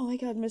can't. Oh my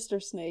God,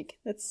 Mr. Snake.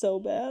 That's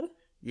so bad.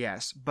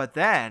 Yes, but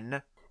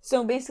then...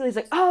 So basically he's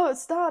like, oh,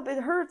 stop.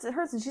 It hurts. It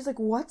hurts. And she's like,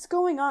 what's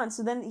going on?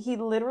 So then he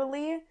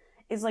literally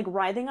is like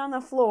writhing on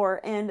the floor.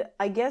 And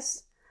I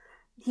guess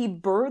he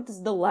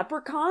births the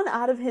leprechaun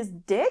out of his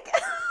dick.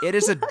 It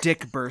is a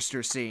dick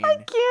burster scene. I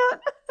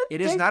can't.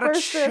 It is not a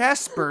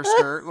chest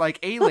burster like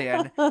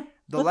Alien.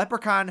 The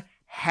leprechaun,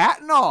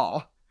 hat and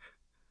all.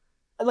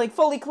 Like,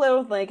 fully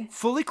clothed,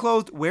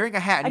 wearing a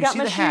hat. And I got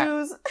my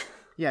shoes.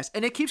 Yes,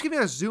 and it keeps giving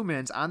us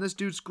zoom-ins on this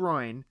dude's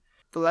groin.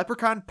 The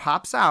leprechaun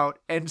pops out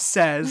and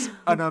says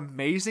an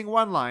amazing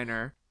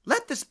one-liner.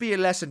 Let this be a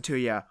lesson to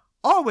you.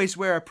 Always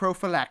wear a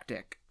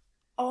prophylactic.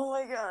 Oh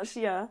my gosh,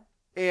 yeah.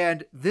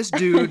 And this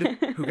dude,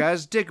 who got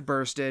his dick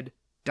bursted,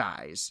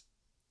 dies.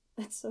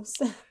 That's so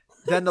sad.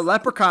 Then the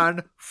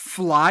leprechaun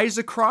flies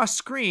across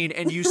screen,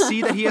 and you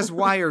see that he has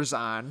wires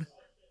on.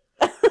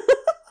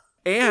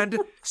 And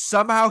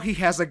somehow he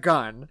has a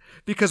gun,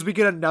 because we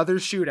get another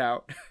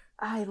shootout.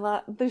 I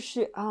love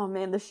the oh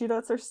man, the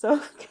shootouts are so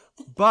good.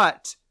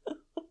 But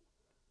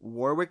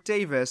Warwick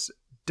Davis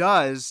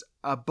does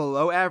a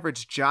below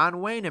average John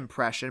Wayne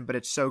impression, but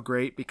it's so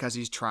great because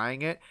he's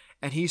trying it.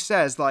 And he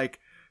says, like,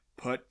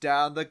 put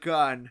down the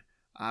gun.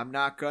 I'm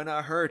not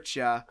gonna hurt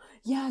ya.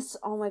 Yes,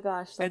 oh my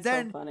gosh, that's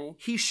so funny.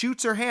 He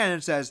shoots her hand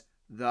and says,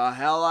 the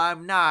hell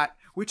I'm not.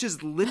 Which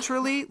is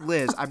literally,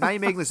 Liz, I'm not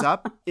even making this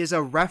up, is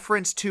a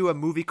reference to a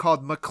movie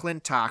called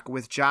McClintock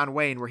with John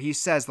Wayne, where he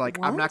says, like,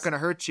 what? I'm not going to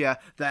hurt you,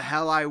 the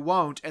hell I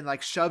won't, and,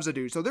 like, shoves a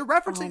dude. So they're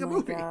referencing a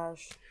movie. Oh, my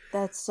gosh.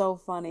 That's so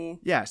funny.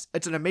 Yes.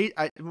 It's an amazing,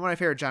 one of my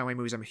favorite John Wayne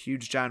movies. I'm a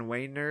huge John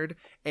Wayne nerd.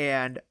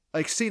 And,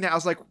 like, seeing that, I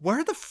was like,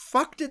 where the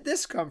fuck did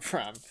this come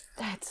from?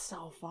 That's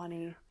so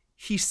funny.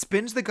 He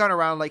spins the gun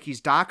around like he's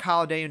Doc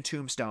Holliday in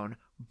Tombstone,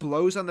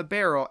 blows on the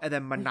barrel, and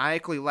then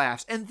maniacally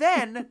laughs. And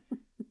then...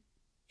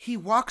 he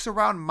walks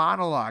around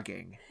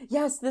monologuing.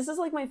 Yes, this is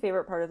like my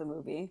favorite part of the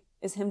movie,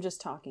 is him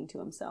just talking to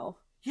himself.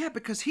 Yeah,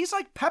 because he's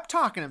like pep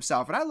talking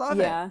himself, and I love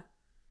it. Yeah.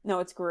 No,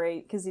 it's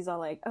great, because he's all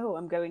like, oh,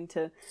 I'm going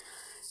to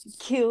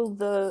kill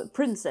the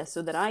princess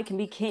so that I can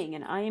be king,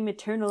 and I am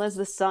eternal as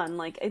the sun.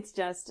 Like, it's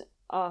just,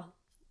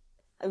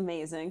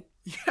 amazing.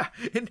 Yeah,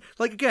 and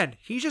like, again,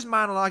 he's just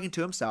monologuing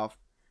to himself.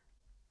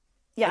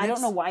 Yeah, And I don't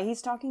it's- know why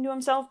he's talking to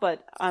himself,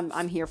 but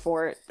I'm here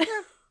for it.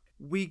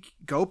 We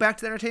go back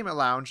to the entertainment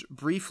lounge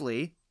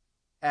briefly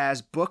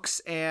as Books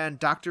and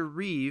Dr.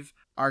 Reeve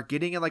are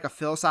getting in like a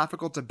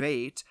philosophical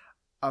debate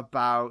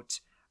about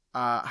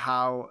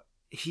how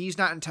he's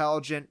not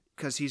intelligent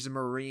because he's a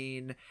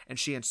Marine, and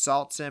she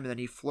insults him, and then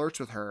he flirts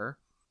with her.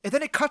 And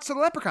then it cuts to the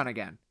leprechaun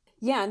again.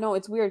 Yeah, no,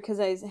 it's weird because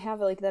I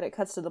have like that it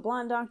cuts to the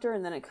blonde doctor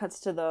and then it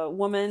cuts to the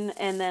woman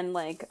and then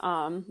like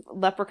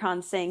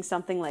Leprechaun saying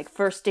something like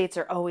first dates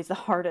are always the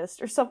hardest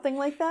or something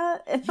like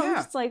that. And I'm Yeah.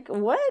 just like,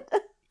 what?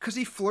 Because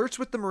he flirts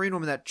with the Marine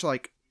woman that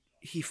like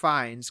he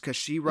finds because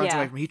she runs Yeah.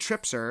 away from him. He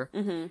trips her.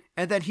 Mm-hmm.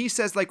 And then he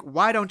says like,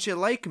 why don't you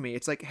like me?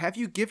 It's like, have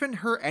you given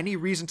her any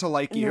reason to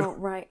like you? No,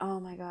 right. Oh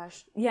my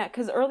gosh. Yeah,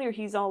 because earlier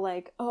he's all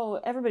like, oh,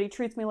 everybody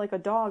treats me like a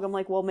dog. I'm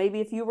like, well, maybe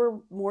if you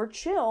were more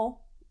chill,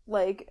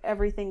 like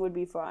everything would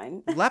be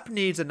fine. Lep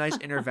needs a nice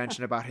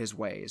intervention about his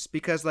ways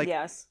because like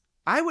Yes,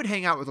 I would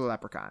hang out with a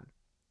leprechaun.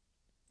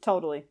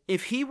 totally.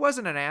 If he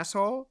wasn't an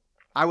asshole,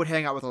 I would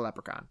hang out with a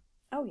leprechaun.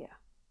 Oh yeah.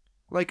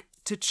 Like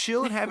to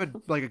chill and have a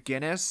like a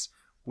Guinness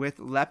with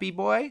Leppy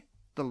Boy,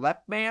 the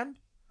Lep Man.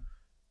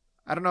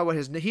 I don't know what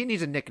he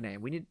needs a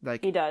nickname. We need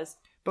like He does.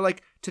 but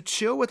like to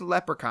chill with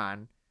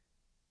Leprechaun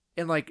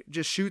and like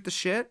just shoot the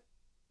shit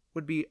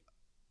would be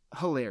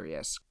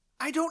hilarious.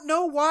 I don't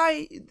know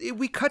why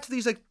we cut to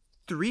these like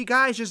three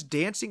guys just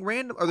dancing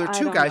random, or they're I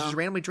two don't guys know. just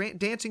randomly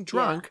dancing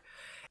drunk.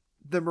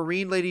 The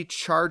Marine lady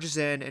charges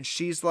in and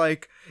she's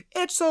like,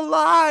 "It's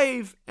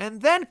alive!"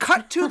 And then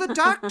cut to the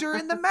doctor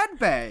in the med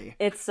bay.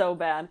 It's so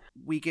bad.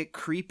 We get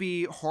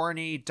creepy,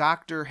 horny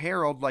Dr.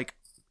 Harold like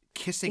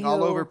kissing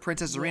all over Ew.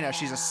 Princess Zarina as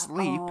she's Yeah.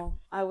 asleep. Oh,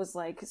 I was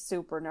like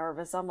super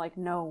nervous. I'm like,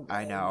 no way,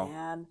 I know.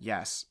 man.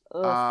 Yes.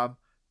 Ugh.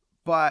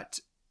 But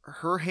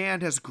her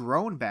hand has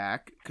grown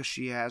back because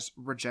she has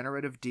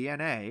regenerative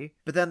DNA.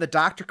 But then the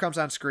doctor comes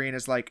on screen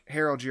as like,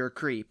 Harold, you're a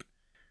creep.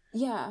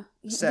 Yeah.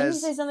 Didn't he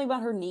Says- say something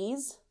about her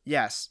knees?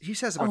 Yes, he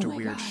says a bunch Oh of my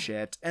weird God.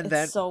 shit. And It's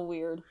then so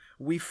weird.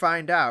 we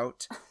find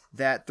out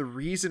that the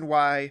reason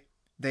why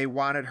they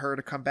wanted her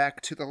to come back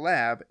to the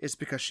lab is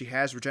because she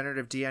has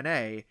regenerative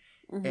DNA.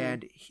 Mhm.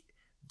 And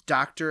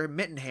Dr.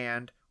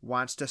 Mittenhand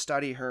wants to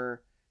study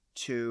her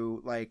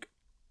to like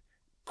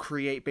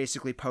create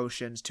basically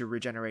potions to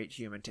regenerate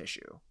human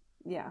tissue.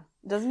 Yeah.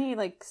 Doesn't he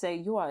like say,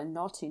 you are a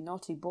naughty,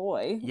 naughty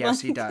boy? Yes,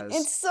 he Like, does.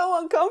 It's so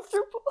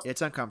uncomfortable.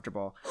 It's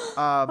uncomfortable.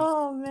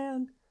 Oh,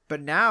 man.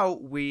 But now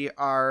we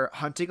are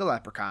hunting a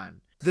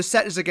leprechaun. The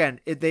set is again,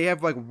 they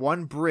have like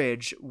one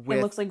bridge with.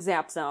 It looks like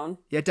Zap Zone.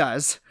 It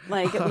does.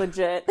 Like,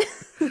 legit.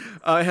 It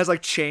has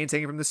like chains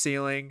hanging from the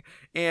ceiling,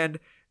 and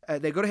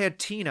they go to hand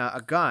Tina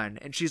a gun,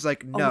 and she's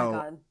like, Oh "No, my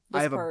God. I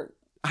This have part.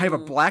 I have a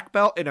black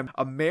belt and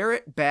a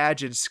merit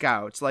badge in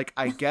Scouts. Like,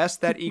 I guess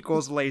that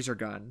equals laser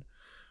gun."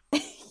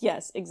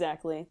 Yes,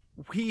 exactly.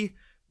 We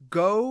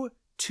go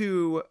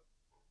to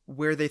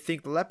where they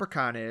think the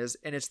leprechaun is,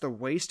 and it's the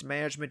waste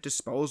management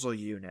disposal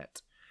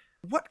unit.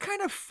 What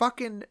kind of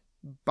fucking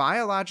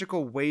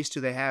biological waste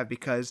do they have?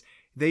 Because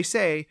they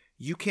say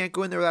you can't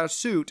go in there without a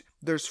suit.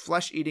 There's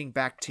flesh-eating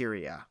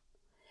bacteria.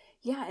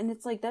 Yeah, and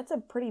it's like, that's a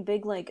pretty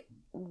big, like,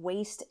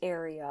 waste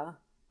area.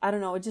 I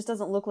don't know, it just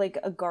doesn't look like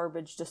a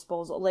garbage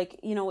disposal. Like,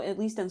 you know, at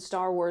least in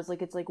Star Wars,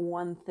 like, it's like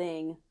one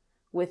thing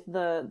with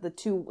the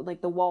two,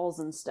 like, the walls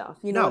and stuff.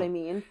 You know No. what I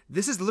mean?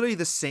 This is literally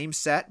the same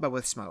set, but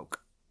with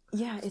smoke.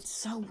 Yeah, it's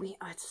so weird.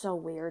 It's so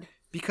weird.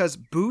 Because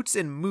Boots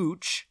and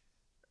Mooch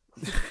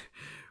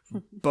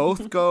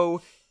both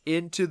go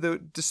into the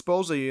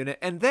disposal unit,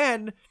 and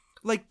then,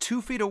 like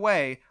 2 feet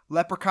away,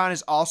 Leprechaun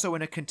is also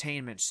in a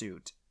containment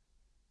suit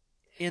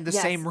in the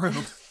Yes. same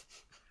room.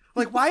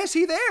 Like, why is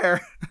he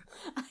there?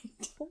 I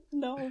don't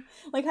know.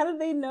 Like, how did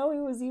they know he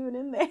was even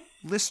in there?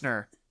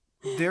 Listener,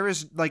 there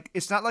is, like,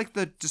 it's not like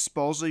the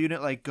disposal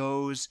unit, like,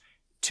 goes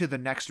to the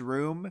next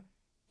room.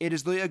 It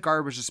is literally a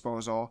garbage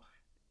disposal,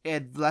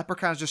 and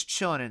Leprechaun's just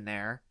chilling in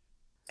there.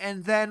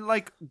 And then,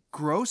 like,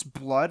 gross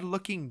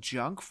blood-looking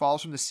junk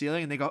falls from the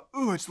ceiling, and they go,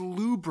 "Ooh, it's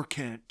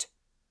lubricant."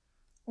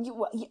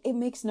 It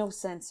makes no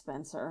sense,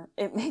 Spencer.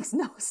 It makes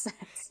no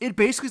sense. It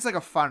basically is like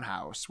a fun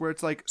house where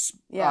it's like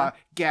Yeah.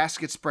 gas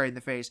gets sprayed in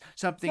the face,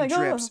 something Like,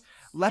 drips.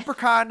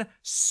 Leprechaun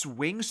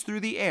swings through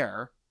the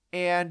air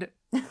and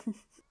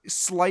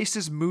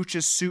slices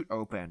Mooch's suit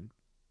open.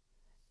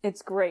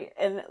 It's great.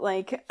 And,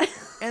 like,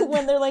 And-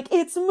 when they're like,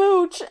 it's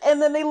Mooch,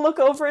 and then they look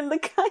over and the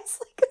guy's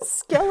like a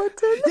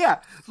skeleton.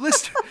 Yeah,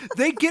 listen,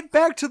 they get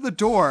back to the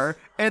door,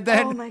 and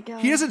then Oh my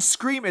God. he doesn't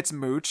scream, "It's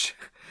Mooch."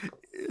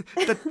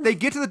 They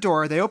get to the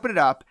door, they open it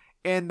up,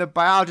 and the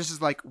biologist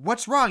is like,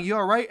 "What's wrong? You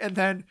all right?" And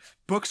then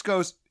Books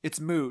goes, "It's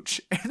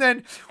Mooch." And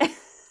then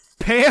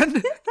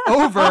pan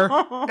over,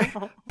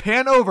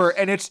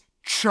 and it's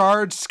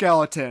charred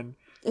skeleton.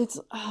 It's,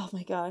 oh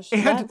my gosh.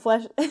 And that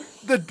flesh.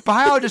 the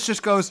biologist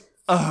just goes,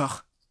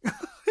 ugh.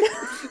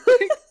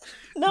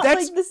 Not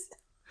That's- like this.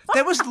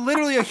 That was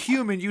literally a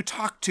human you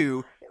talked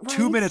to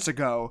 2 Right? minutes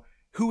ago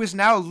who is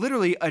now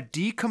literally a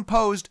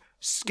decomposed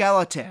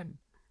skeleton.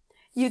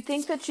 You'd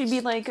think that she'd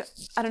be like,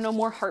 I don't know,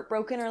 more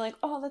heartbroken or like,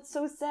 oh, that's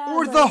so sad.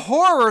 Or like, the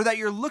horror that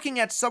you're looking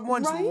at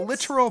someone's Right?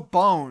 literal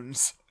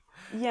bones.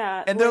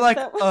 yeah. And they're like,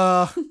 that-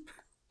 bummer.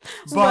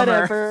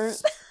 whatever.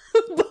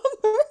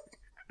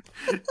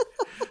 Bummer.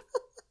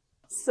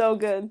 So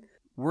good.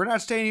 We're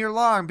not staying here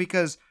long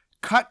because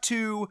cut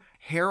to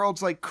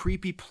Harold's like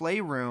creepy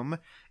playroom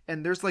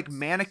and there's like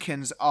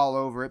mannequins all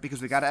over it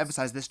because we got to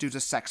emphasize this dude's a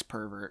sex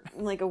pervert.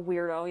 Like a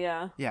weirdo,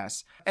 yeah.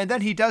 Yes. And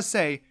then he does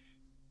say,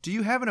 do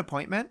you have an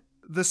appointment?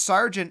 The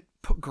sergeant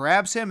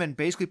grabs him and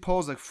basically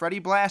pulls like Freddie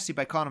Blassie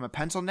by calling him a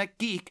pencil neck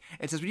geek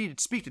and says, we need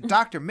to speak to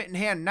Dr.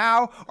 Mittenhand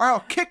now or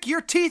I'll kick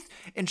your teeth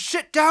and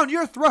shit down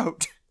your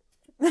throat.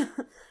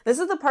 This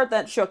is the part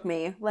that shook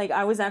me. Like,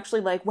 I was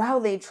actually like, wow,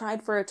 they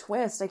tried for a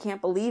twist. I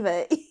can't believe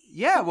it.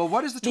 Yeah, well,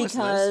 what is the twist, Liz?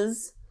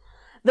 Because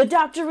the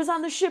doctor was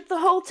on the ship the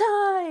whole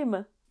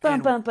time. Bum,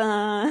 And- bum,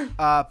 bum.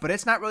 But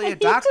it's not really a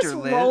And he doctor, just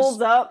Liz.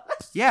 rolls up.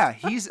 Yeah,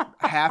 he's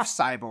half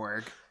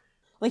cyborg.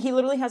 Like, he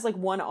literally has, like,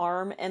 one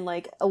arm and,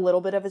 like, a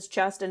little bit of his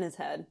chest and his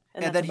head.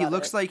 And then he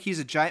looks like he's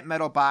a giant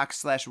metal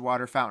box /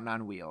 water fountain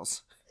on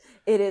wheels.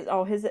 It is.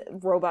 Oh, his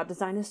robot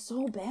design is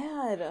so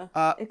bad.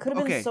 It could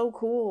have okay. been so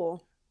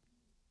cool.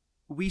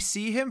 We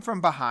see him from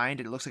behind,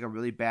 and it looks like a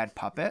really bad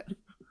puppet.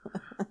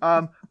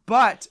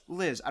 But,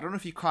 Liz, I don't know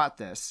if you caught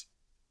this.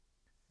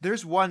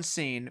 There's one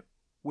scene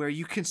where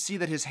you can see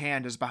that his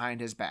hand is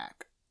behind his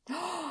back.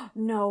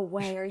 No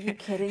way. Are you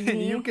kidding And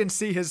me? you can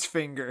see his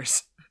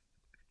fingers.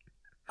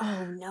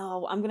 Oh,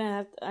 no. I'm going to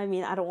have to, I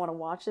mean, I don't want to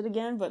watch it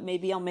again, but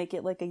maybe I'll make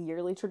it like a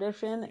yearly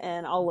tradition,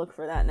 and I'll look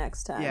for that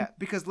next time. Yeah,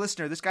 because,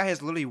 listener, this guy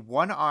has literally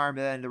one arm,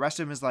 and then the rest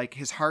of him is like,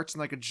 his heart's in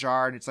like a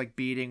jar, and it's like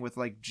beating with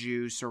like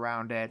juice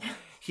around it.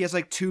 He has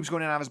like tubes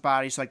going in and out of his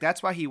body, so like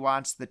that's why he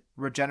wants the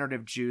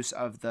regenerative juice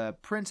of the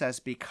princess,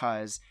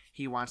 because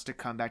he wants to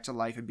come back to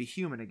life and be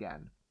human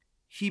again.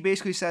 He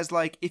basically says,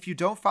 like, if you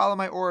don't follow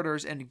my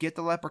orders and get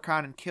the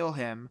leprechaun and kill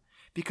him,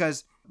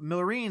 because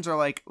Millerines are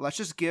like, let's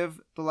just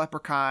give the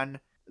leprechaun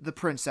the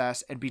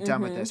princess and be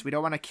done with this. We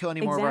don't want to kill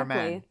any more of our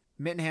men.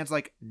 Mittenhand's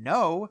like,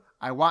 no,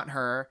 I want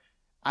her.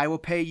 I will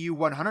pay you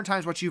 100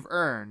 times what you've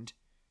earned.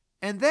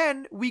 And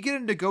then we get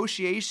a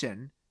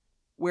negotiation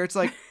where it's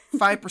like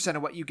 5%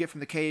 of what you get from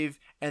the cave,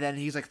 and then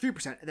he's like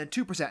 3%, and then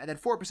 2%, and then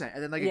 4%,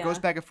 and then like it goes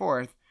back and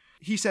forth.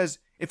 He says,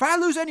 if I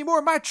lose any more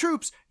of my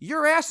troops,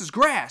 your ass is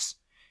grass.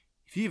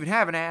 If you even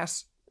have an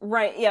ass.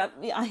 Right, yeah,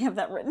 I have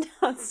that written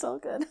down. It's so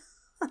good.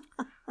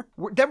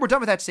 We're done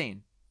with that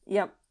scene.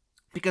 Yep.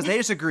 Because they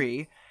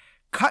disagree.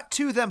 Cut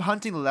to them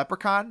hunting the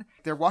leprechaun.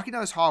 They're walking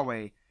down this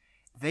hallway.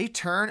 They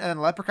turn, and then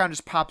the leprechaun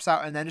just pops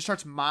out and then just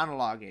starts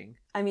monologuing.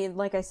 I mean,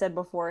 like I said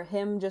before,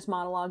 him just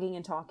monologuing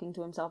and talking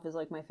to himself is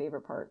like my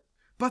favorite part.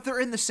 But they're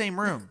in the same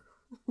room.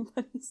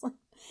 But he's like,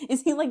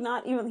 is he like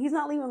not even, he's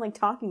not even like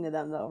talking to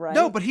them though, right?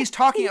 No, but he's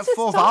talking He's at just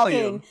full talking.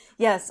 volume.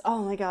 Yes.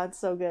 Oh my God,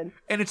 so good.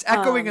 And it's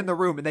echoing in the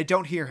room, and they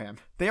don't hear him.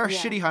 They are Yeah.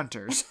 shitty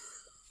hunters.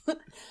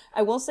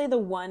 I will say the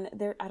one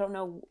there, I don't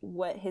know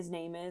what his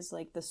name is,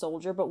 like the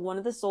soldier, but one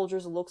of the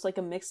soldiers looks like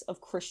a mix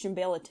of Christian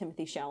Bale and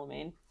Timothy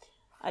Chalamet.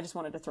 I just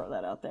wanted to throw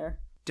that out there.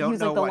 Don't he was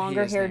know like the what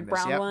longer his haired name is.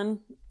 brown Yep. one.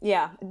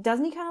 Yeah.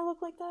 Doesn't he kind of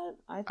look like that?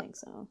 I think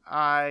so.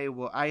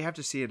 I have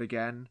to see it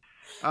again.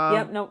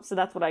 Yep, nope. So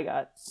that's what I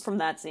got from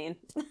that scene.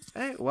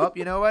 Hey, well,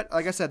 you know what?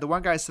 Like I said, the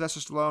one guy, Sylvester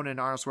Stallone and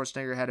Arnold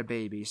Schwarzenegger, had a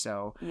baby,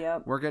 so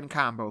Yep. we're getting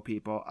combo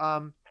people.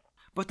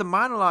 But the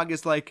monologue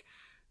is like,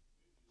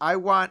 I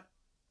want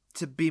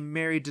to be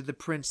married to the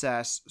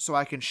princess so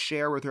I can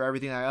share with her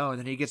everything I own.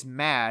 And he gets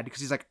mad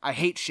because he's like, I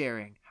hate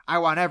sharing. I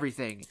want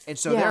everything. And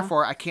so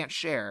therefore I can't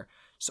share.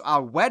 So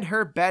I'll wed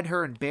her, bed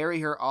her, and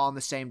bury her all on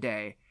the same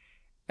day.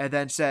 And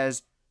then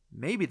says,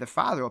 maybe the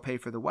father will pay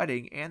for the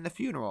wedding and the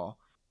funeral.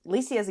 At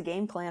least he has a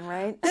game plan,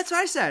 right? That's what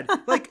I said.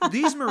 Like,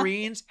 these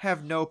Marines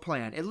have no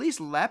plan. At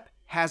least Lep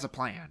has a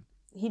plan.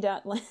 He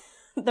does. Like,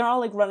 they're all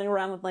like running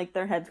around with like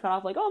their heads cut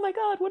off, like, oh my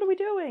God, what are we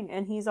doing?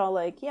 And he's all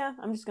like, yeah,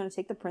 I'm just going to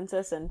take the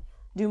princess and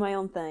do my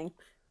own thing.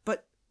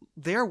 But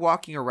they're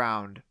walking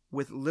around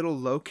with little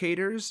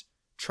locators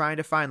trying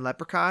to find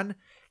Leprechaun.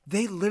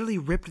 They literally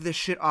ripped this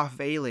shit off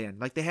of Alien.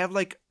 Like, they have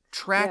like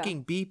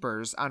tracking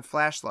beepers on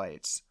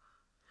flashlights.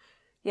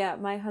 Yeah,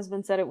 my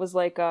husband said it was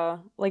like the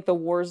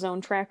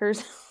Warzone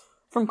trackers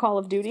from Call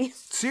of Duty.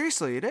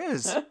 Seriously, it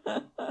is.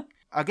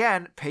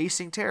 Again,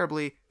 pacing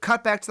terribly.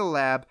 Cut back to the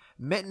lab.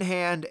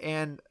 Mittenhand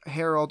and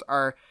Harold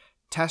are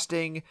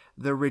testing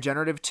the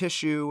regenerative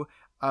tissue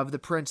of the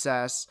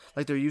princess.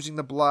 Like, they're using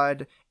the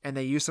blood, and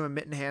they use some of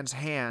Mittenhand's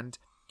hand.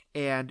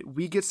 And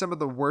we get some of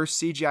the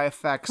worst CGI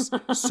effects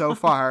so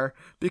far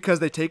because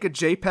they take a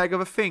JPEG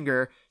of a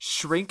finger,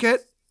 shrink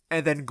it,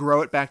 and then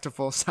grow it back to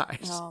full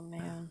size. Oh,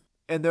 man.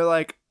 And they're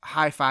like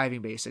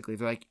high-fiving, basically.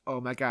 They're like, oh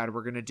my God,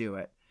 we're going to do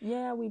it.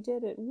 Yeah, we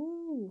did it.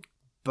 Woo.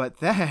 But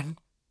then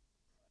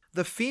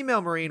the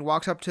female Marine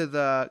walks up to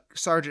the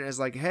sergeant and is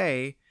like,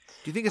 hey,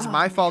 do you think it's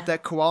my fault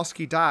that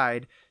Kowalski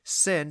died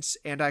since,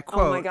 and I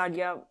quote, oh my God,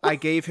 yeah. I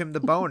gave him the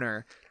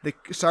boner? The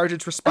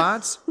sergeant's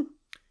response,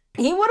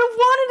 He would have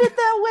wanted it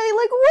that way.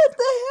 Like, what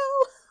the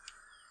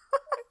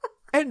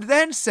hell? and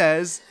then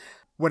says,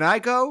 when I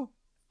go,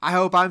 I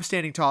hope I'm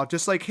standing tall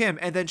just like him.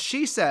 And then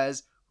she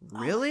says,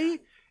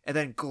 really? And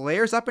then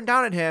glares up and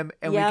down at him,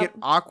 and we get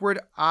awkward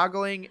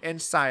ogling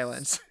and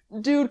silence.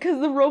 Dude, because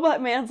the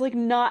robot man's like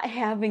not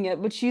having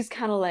it, but she's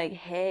kind of like,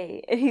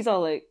 hey. And he's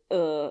all like,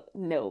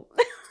 no.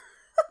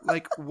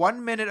 Like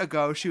 1 minute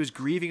ago, she was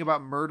grieving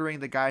about murdering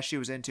the guy she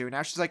was into. And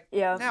now she's like,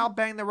 yeah, now I'll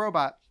bang the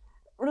robot.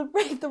 We're gonna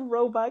break the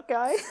robot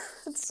guy.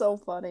 It's so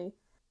funny.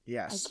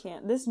 Yes. I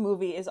can't. This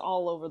movie is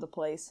all over the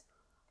place.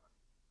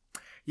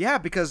 Yeah,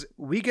 because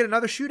we get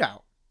another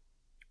shootout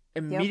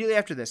immediately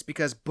after this,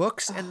 because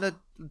Books and the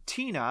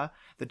Tina,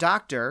 the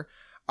doctor,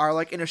 are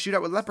like in a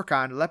shootout with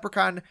Leprechaun.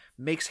 Leprechaun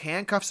makes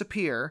handcuffs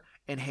appear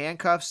and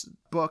handcuffs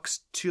Books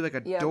to like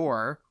a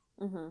door.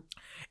 Mm-hmm.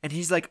 And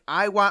he's like,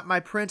 I want my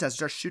princess,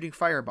 starts shooting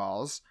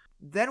fireballs.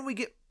 Then we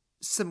get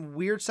some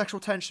weird sexual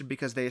tension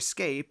because they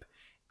escape,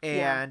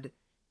 and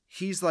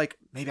he's like,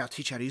 maybe I'll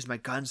teach you how to use my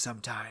gun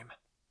sometime.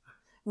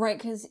 Right,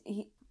 because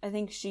I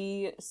think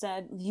she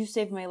said, you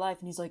saved my life.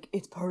 And he's like,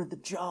 it's part of the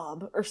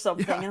job or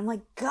something. Yeah. And I'm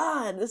like,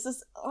 God, this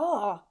is,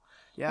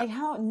 like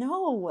how,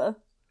 no.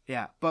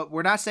 Yeah, but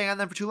we're not staying on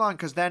them for too long,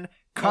 because then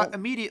cut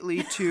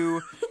immediately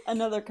to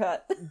another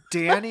cut.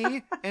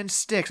 Danny and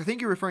Styx. I think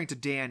you're referring to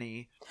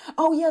Danny.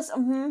 Oh yes,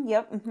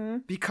 yep.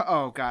 Because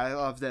oh god, I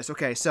love this.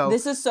 Okay, so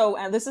this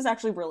is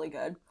actually really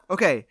good.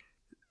 Okay,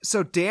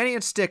 so Danny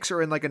and Styx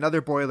are in like another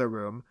boiler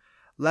room.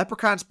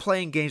 Leprechaun's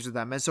playing games with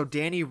them, and so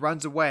Danny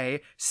runs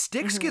away.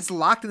 Styx gets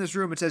locked in this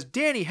room and says,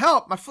 "Danny,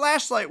 help! My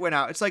flashlight went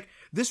out." It's like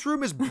this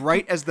room is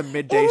bright as the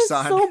midday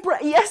sun. So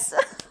bright. Yes.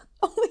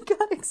 Oh my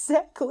god,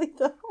 exactly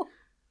though.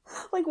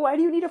 Like, why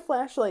do you need a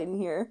flashlight in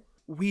here?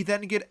 We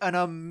then get an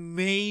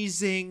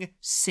amazing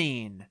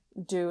scene.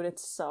 Dude,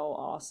 it's so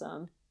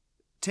awesome.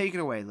 Take it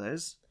away,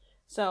 Liz.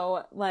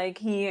 So, like,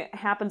 he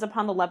happens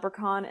upon the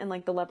leprechaun, and,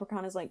 like, the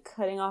leprechaun is, like,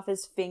 cutting off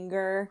his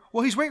finger.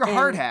 Well, he's wearing a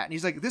hard hat, and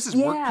he's like, this is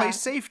workplace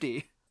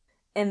safety.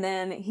 And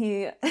then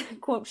he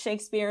quotes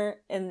Shakespeare,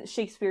 and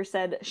Shakespeare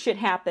said, shit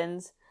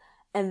happens.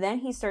 And then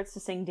he starts to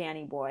sing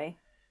Danny Boy,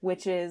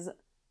 which is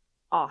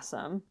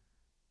awesome.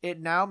 It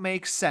now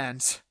makes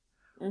sense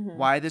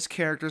why this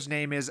character's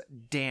name is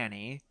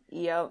Danny.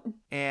 Yep.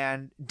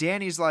 And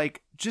Danny's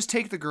like, just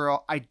take the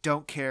girl. I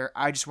don't care.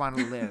 I just want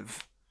to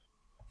live.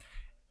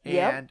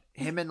 And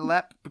him and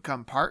Lep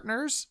become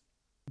partners.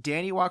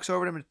 Danny walks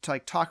over to him to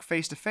like talk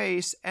face to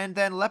face, and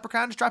then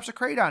Leprechaun just drops a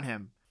crate on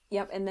him.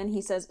 Yep, and then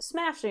he says,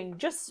 smashing,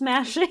 just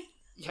smashing.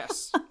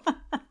 Yes.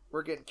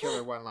 We're getting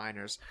killer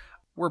one-liners.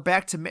 We're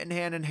back to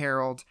Mittenhand and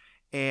Harold,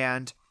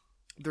 and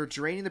they're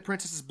draining the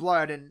princess's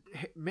blood, and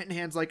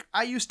Mittenhand's like,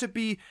 I used to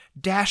be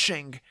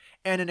dashing,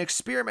 and an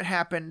experiment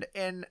happened,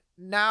 and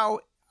now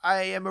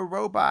I am a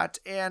robot,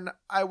 and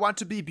I want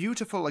to be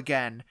beautiful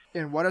again.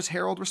 And what does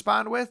Harold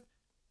respond with?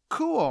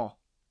 Cool.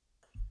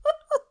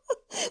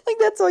 Like,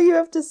 that's all you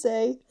have to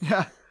say.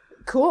 Yeah.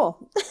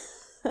 Cool.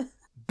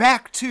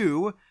 Back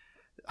to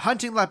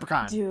Hunting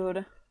Leprechaun.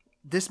 Dude.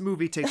 This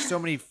movie takes so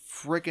many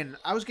freaking...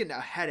 I was getting a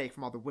headache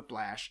from all the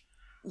whiplash.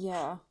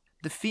 Yeah.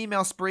 The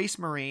female Space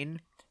Marine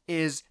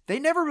is... They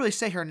never really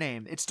say her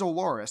name. It's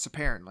Dolores,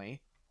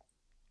 apparently.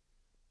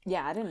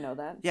 Yeah, I didn't know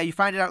that. Yeah, you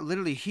find it out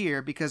literally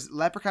here because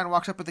Leprechaun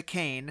walks up with a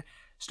cane,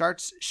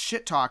 starts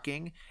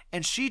shit-talking,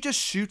 and she just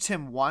shoots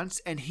him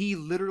once, and he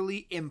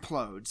literally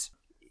implodes.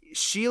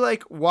 She,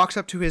 like, walks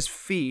up to his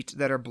feet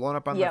that are blown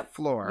up on the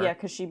floor. Yeah,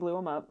 because she blew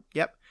him up.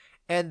 Yep.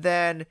 And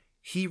then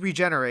he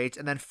regenerates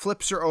and then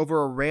flips her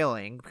over a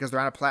railing because they're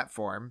on a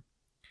platform.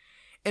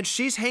 And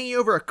she's hanging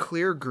over a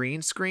clear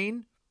green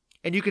screen.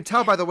 And you can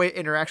tell by the way it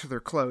interacts with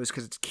her clothes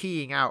because it's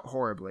keying out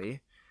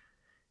horribly.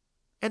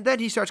 And then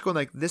he starts going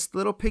like, this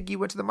little piggy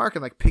went to the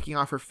market, like picking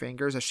off her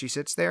fingers as she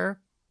sits there.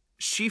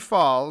 She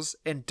falls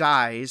and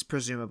dies,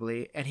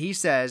 presumably. And he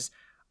says,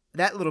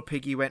 that little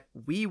piggy went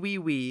wee, wee,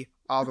 wee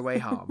all the way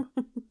home.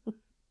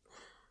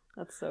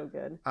 That's so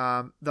good.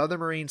 The other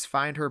Marines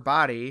find her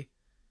body,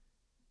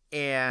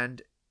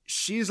 and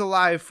she's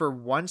alive for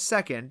 1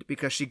 second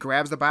because she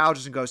grabs the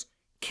biologist and goes,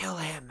 kill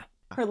him.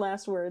 Her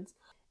last words.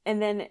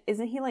 And then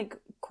isn't he like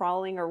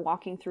crawling or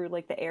walking through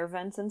like the air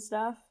vents and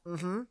stuff?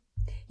 Mm-hmm.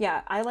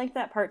 Yeah, I like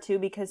that part too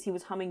because he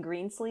was humming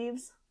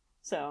Greensleeves.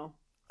 So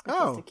it's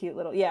just a cute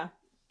little,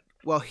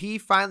 Well, he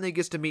finally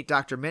gets to meet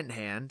Dr.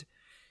 Mittenhand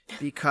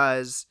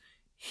because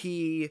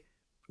he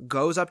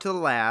goes up to the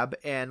lab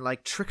and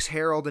like tricks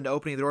Harold into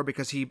opening the door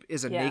because he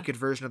is a naked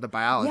version of the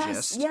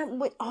biologist. Yes, yeah.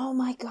 Wait, oh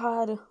my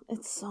god,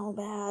 it's so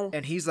bad.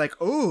 And he's like,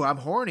 "Oh, I'm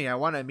horny. I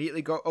want to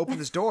immediately go open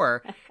this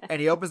door." And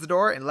he opens the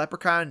door, and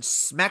Leprechaun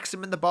smacks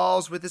him in the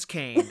balls with his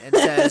cane and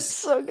says,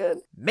 "So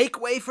good.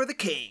 Make way for the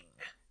king."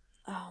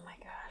 Oh my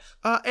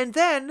gosh. And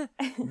then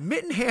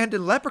Mittenhand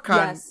and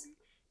Leprechaun,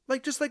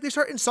 like they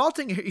start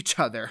insulting each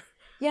other.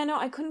 Yeah, no,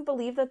 I couldn't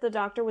believe that the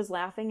doctor was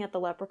laughing at the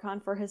leprechaun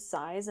for his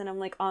size, and I'm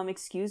like,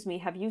 excuse me,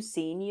 have you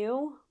seen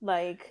you?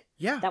 Like,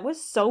 Yeah. that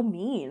was so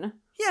mean.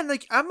 Yeah, and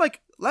like I'm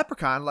like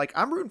Leprechaun, like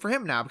I'm rooting for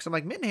him now because I'm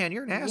like Mittenhand,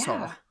 you're an asshole.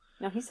 Yeah.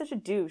 No, he's such a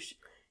douche.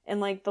 And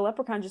like the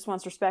leprechaun just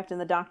wants respect, and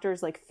the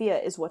doctor's like, Fia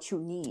is what you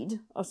need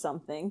or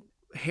something.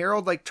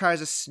 Harold like tries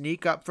to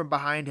sneak up from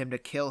behind him to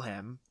kill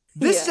him.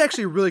 This is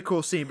actually a really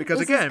cool scene because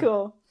This again, is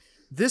cool.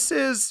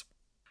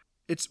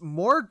 It's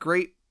more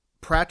great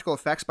practical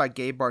effects by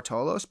Gabe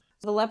Bartolos.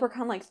 The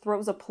leprechaun like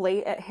throws a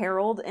plate at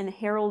Harold, and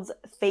Harold's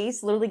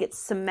face literally gets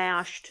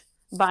smashed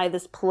by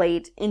this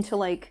plate into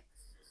like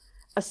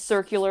a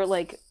circular,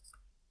 like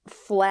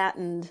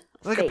flattened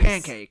Like face. a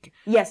pancake.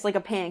 Yes, like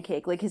a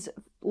pancake. Like his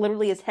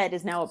head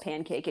is now a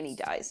pancake, and he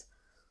dies.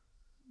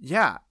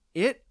 Yeah,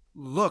 it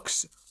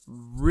looks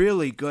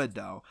really good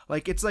though.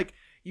 Like it's like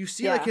you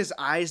see like his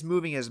eyes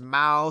moving, his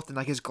mouth, and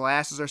like his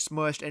glasses are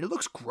smushed, and it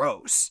looks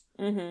gross.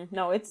 Mm-hmm.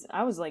 No,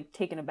 I was like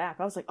taken aback.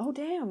 I was like, oh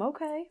damn,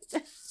 okay.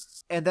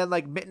 And then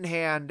like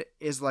Mittenhand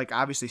is like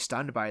obviously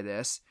stunned by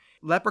this.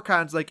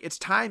 Leprechaun's like, it's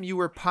time you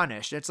were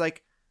punished. It's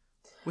like,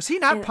 was he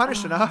not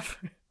punished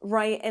enough?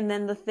 Right, and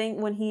then the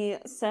thing when he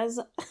says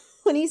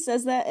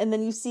that, and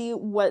then you see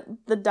what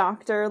the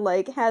doctor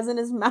like has in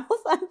his mouth,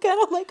 I'm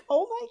kind of like,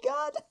 oh my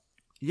god.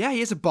 Yeah, he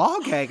has a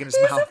ball gag in his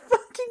He mouth. has a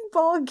fucking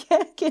ball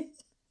gag in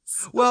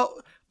his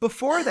Well,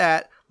 before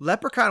that,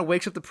 Leprechaun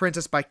wakes up the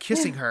princess by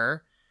kissing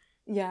her.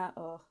 Yeah,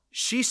 ugh.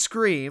 She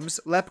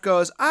screams. Lep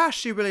goes,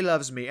 she really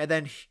loves me. And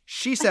then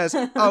she says,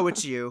 oh,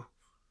 it's you.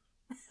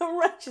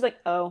 Right, she's like,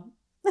 oh.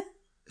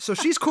 So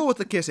she's cool with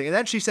the kissing. And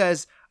then she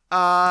says,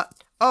 oh,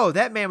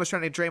 that man was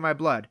trying to drain my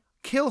blood.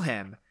 Kill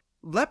him.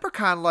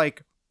 Leprechaun,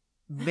 like,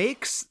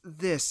 makes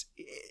this.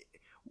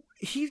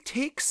 He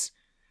takes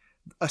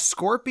a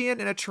scorpion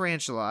and a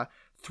tarantula,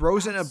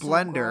 throws in a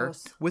blender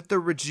with the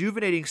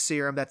rejuvenating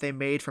serum that they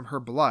made from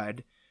her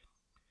blood,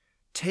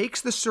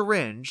 takes the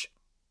syringe,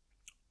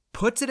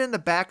 puts it in the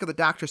back of the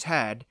doctor's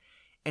head,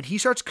 and he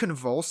starts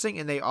convulsing,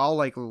 and they all,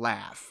 like,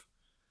 laugh.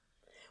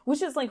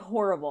 Which is, like,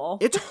 horrible.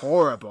 It's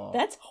horrible.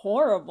 That's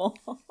horrible.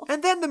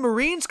 And then the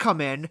Marines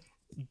come in.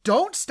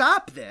 Don't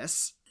stop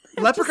this.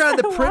 Leprechaun and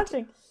the Prince.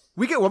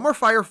 We get one more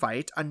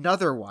firefight.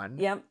 Another one.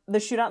 Yep. The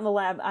shootout in the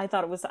lab, I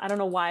don't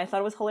know why I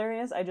thought it was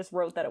hilarious. I just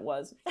wrote that it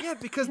was. Yeah,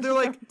 because they're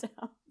like,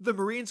 the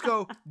Marines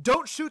go,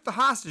 don't shoot the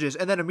hostages,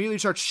 and then immediately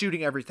start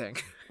shooting everything.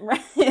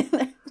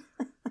 Right.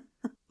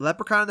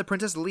 Leprechaun and the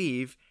Princess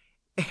leave,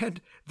 and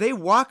they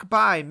walk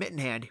by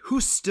Mittenhand,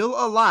 who's still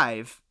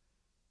alive,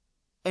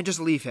 and just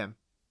leave him.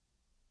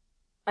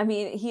 I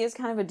mean, he is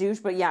kind of a douche,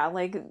 but yeah,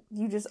 like,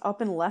 you just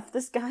up and left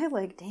this guy?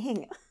 Like,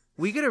 dang.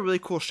 We get a really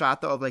cool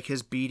shot, though, of, like,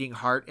 his beating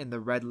heart in the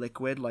red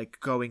liquid, like,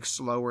 going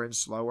slower and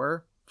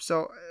slower.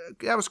 So,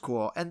 that was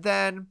cool. And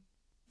then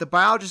the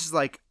biologist is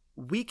like,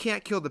 we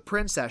can't kill the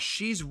princess.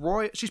 She's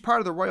part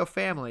of the royal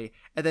family.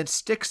 And then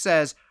Styx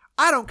says,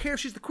 I don't care.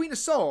 She's the Queen of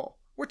Soul.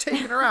 We're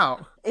taking her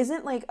out.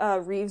 Isn't, like,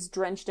 Reeves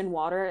drenched in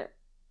water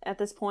at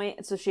this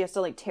point? So she has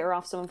to, like, tear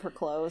off some of her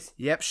clothes.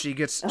 Yep, she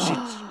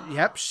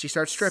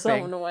starts stripping.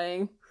 So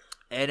annoying.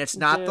 And it's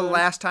not the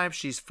last time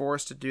she's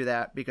forced to do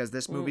that because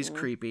this movie's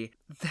creepy.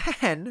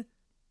 Then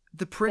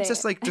the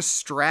princess like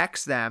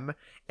distracts them,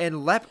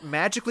 and Lep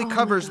magically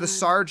covers the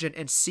sergeant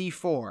in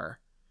C4.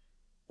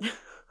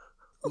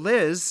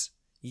 Liz,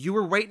 you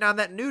were waiting on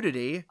that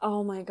nudity.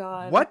 Oh my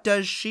god. What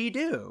does she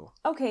do?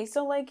 Okay,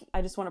 so like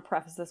I just want to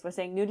preface this by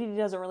saying nudity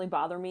doesn't really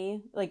bother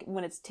me, like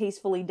when it's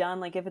tastefully done,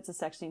 like if it's a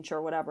sex scene, sure,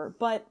 whatever.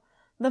 But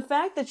the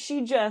fact that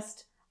she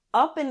just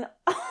up and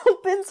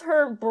opens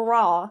her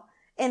bra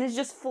and is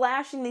just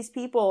flashing these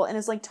people and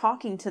is like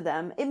talking to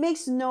them, it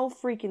makes no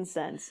freaking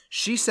sense.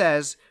 She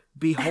says,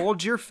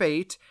 behold your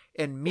fate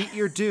and meet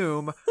your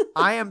doom.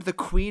 I am the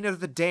queen of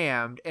the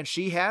damned. And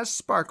she has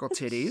sparkle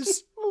titties.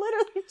 She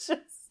literally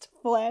just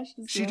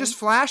flashes She just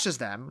flashes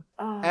them.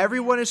 Oh,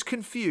 Everyone is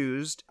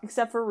confused.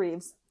 except for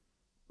Reeves.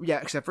 Yeah,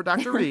 except for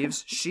Dr.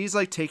 Reeves. She's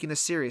like taking this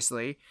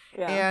seriously.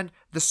 Yeah. And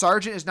the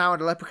sergeant is now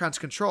under Leprechaun's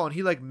control, and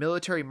he like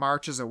military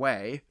marches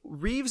away.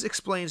 Reeves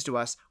explains to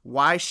us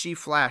why she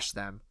flashed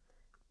them.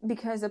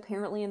 Because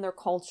apparently in their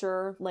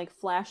culture, like,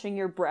 flashing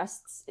your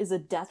breasts is a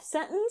death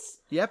sentence?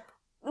 Yep.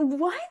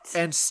 What?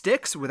 And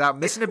Styx, without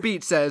missing a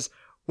beat, says,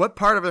 what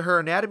part of her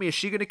anatomy is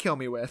she going to kill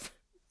me with?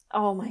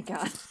 Oh my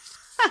god.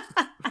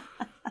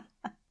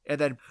 And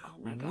then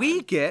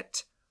we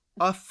get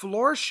a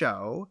floor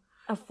show.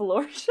 A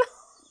floor show?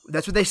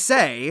 That's what they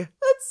say.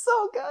 That's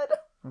so good.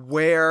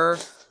 Where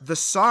the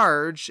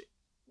Sarge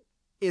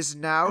is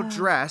now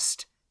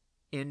dressed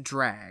in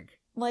drag.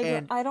 Like,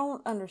 and, I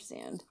don't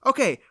understand.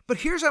 Okay, but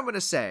here's what I'm going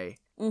to say.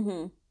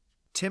 Mm-hmm.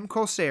 Tim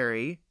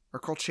Colseri,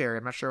 or Colcheri,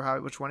 I'm not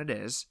sure which one it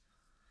is.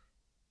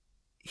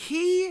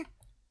 He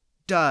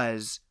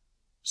does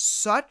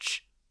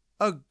such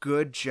a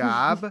good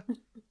job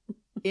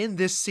in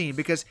this scene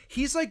because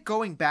he's like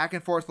going back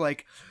and forth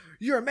like,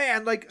 you're a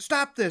man, like,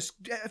 stop this,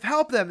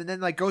 help them. And then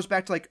like goes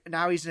back to like,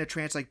 now he's in a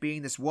trance, like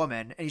being this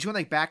woman. And he's going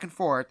like back and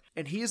forth.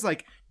 And he's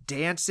like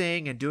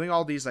dancing and doing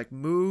all these like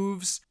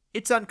moves.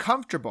 It's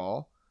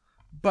uncomfortable.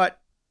 But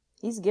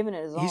He's giving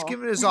it his all. He's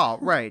giving it his all,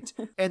 right.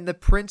 And the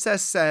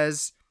princess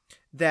says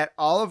that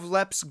all of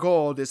Lep's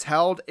gold is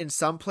held in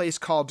some place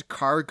called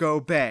Cargo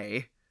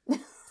Bay.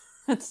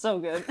 That's so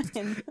good.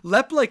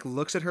 Lep, like,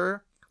 looks at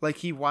her like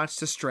he wants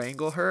to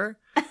strangle her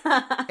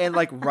and,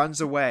 like,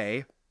 runs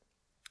away.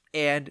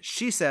 And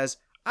she says,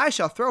 I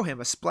shall throw him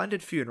a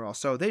splendid funeral,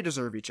 so they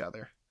deserve each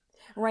other.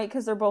 Right,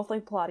 because they're both,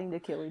 like, plotting to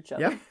kill each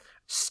other. Yep.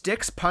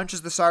 Styx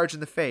punches the Sarge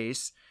in the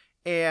face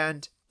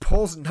and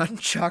pulls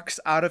nunchucks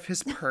out of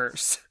his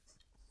purse.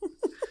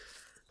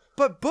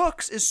 But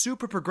Books is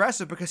super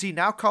progressive because he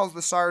now calls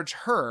the Sarge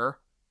her.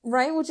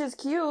 Right, which is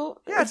cute.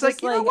 Yeah, it's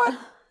like, you know what?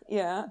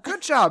 Yeah.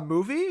 Good job,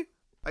 movie.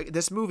 Like,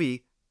 this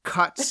movie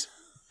cuts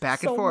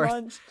back and forth.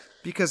 Much.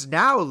 Because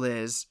now,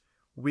 Liz,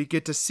 we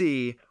get to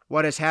see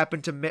what has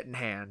happened to Mitten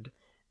Hand.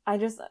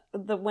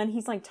 When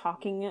he's, like,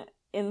 talking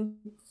in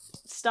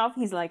stuff,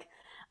 he's like,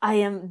 I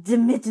am the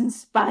Mitten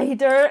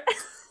Spider.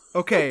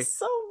 Okay.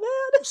 So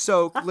bad.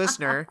 So,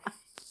 listener,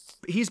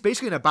 he's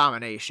basically an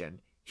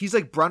abomination. He's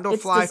like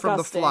Brundlefly from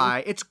The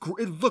Fly. It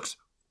looks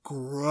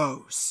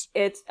gross.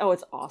 It's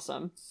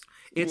awesome.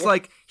 It's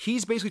like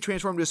he's basically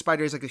transformed into a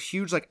spider. He's like a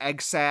huge like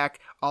egg sac,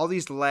 all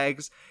these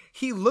legs.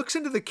 He looks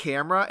into the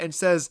camera and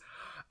says,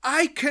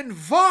 I can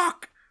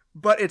fuck.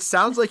 But it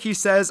sounds like he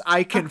says,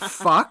 I can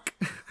fuck.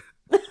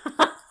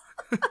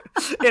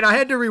 And I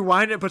had to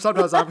rewind it and put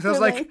subtitles on because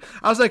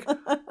I was like,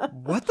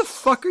 what the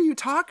fuck are you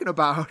talking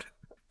about?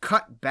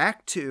 Cut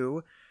back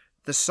to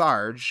the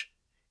Sarge,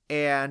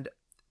 and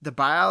the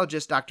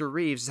biologist, Dr.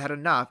 Reeves, has had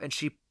enough, and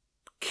she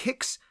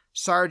kicks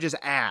Sarge's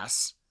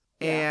ass,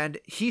 and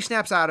he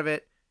snaps out of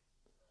it.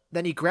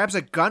 Then he grabs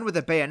a gun with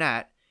a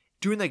bayonet,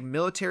 doing like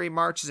military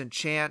marches and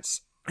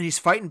chants, and he's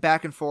fighting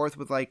back and forth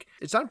with like,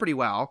 it's done pretty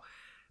well,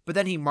 but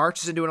then he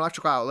marches into an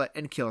electrical outlet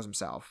and kills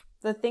himself.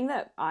 The thing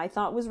that I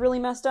thought was really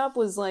messed up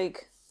was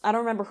like, I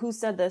don't remember who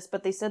said this,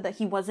 but they said that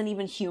he wasn't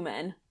even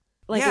human.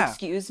 Like,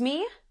 excuse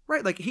me?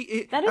 Right, like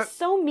that is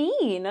so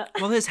mean.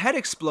 Well, his head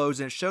explodes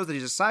and it shows that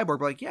he's a cyborg,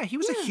 but like, yeah, he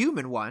was a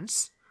human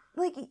once.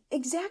 Like,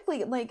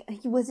 exactly. Like,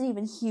 he wasn't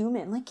even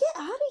human. Like, get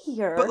out of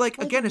here. But like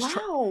again,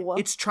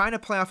 it's trying to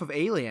play off of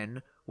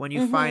Alien when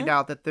you find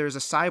out that there's a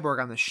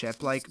cyborg on the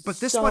ship. Like, but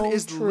this one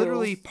is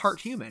literally part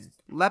human.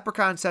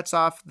 Leprechaun sets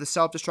off the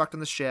self-destruct on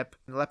the ship,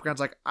 and the Leprechaun's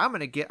like, I'm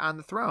gonna get on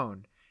the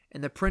throne.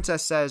 And the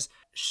princess says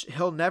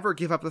he'll never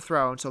give up the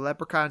throne, so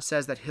Leprechaun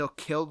says that he'll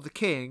kill the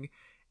king,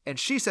 and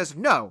she says,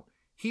 no,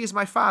 he is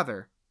my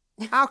father.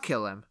 I'll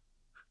kill him.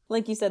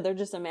 Like you said, they're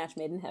just a match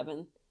made in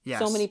heaven. Yes.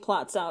 So many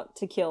plots out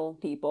to kill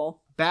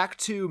people. Back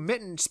to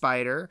Mitten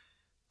Spider.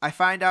 I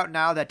find out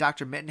now that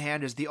Dr.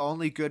 Mittenhand is the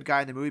only good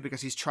guy in the movie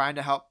because he's trying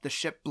to help the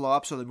ship blow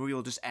up so the movie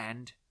will just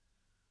end.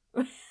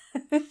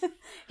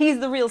 He's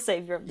the real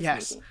savior of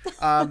this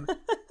movie.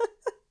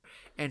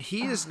 And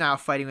he is now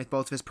fighting with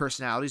both of his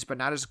personalities, but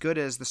not as good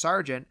as the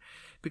sergeant,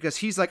 because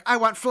he's like, I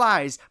want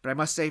flies, but I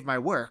must save my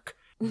work.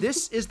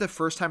 This is the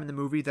first time in the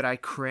movie that I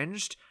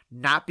cringed,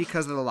 not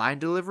because of the line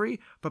delivery,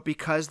 but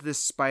because this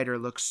spider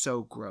looks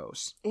so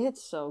gross.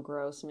 It's so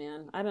gross,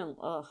 man. I don't,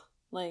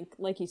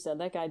 like you said,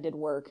 that guy did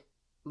work.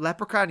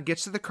 Leprechaun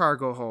gets to the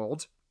cargo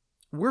hold.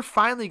 We're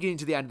finally getting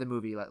to the end of the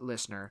movie,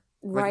 listener.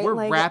 Right,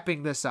 we're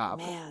wrapping this up.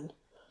 Man.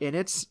 And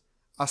it's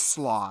a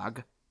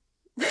slog.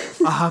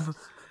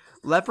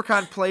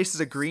 Leprechaun places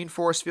a green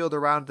force field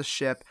around the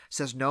ship,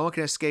 says no one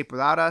can escape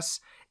without us,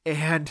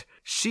 and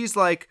she's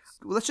like,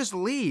 let's just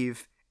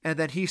leave. And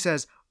then he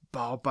says,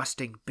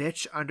 ball-busting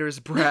bitch, under his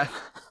breath.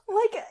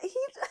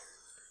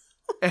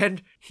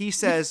 And he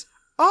says,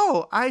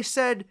 oh, I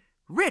said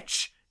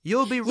rich.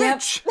 You'll be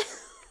rich.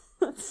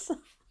 Yep.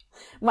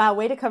 Wow,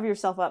 way to cover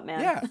yourself up,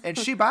 man. Yeah, and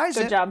she buys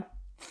it. Good job.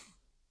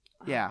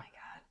 Yeah. Oh my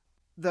God.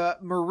 The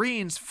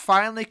Marines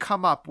finally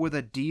come up with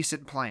a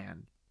decent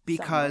plan.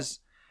 Because...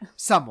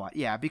 Somewhat,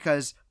 yeah,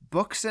 because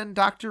Books and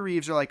Dr.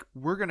 Reeves are like,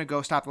 we're going to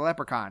go stop the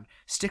Leprechaun.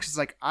 Styx is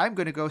like, I'm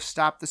going to go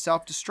stop the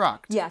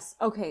self-destruct. Yes,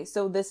 okay,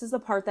 so this is the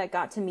part that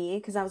got to me,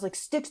 because I was like,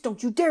 Styx,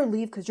 don't you dare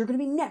leave, because you're going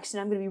to be next,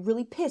 and I'm going to be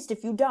really pissed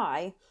if you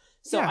die.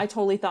 So yeah. I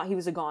totally thought he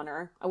was a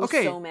goner. I was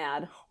so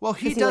mad. Well,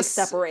 he does...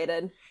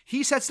 separated.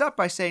 He sets it up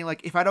by saying,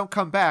 like, if I don't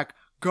come back,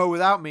 go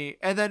without me.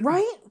 And then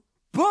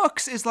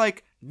Books is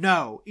like,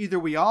 no, either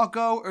we all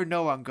go or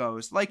no one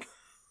goes. Like,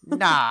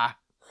 nah.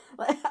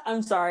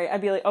 I'm sorry.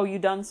 I'd be like, oh, you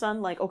done,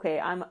 son? Like, okay,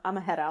 I'm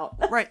a head out.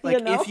 Right.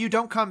 Like, if you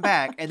don't come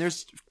back and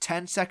there's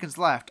 10 seconds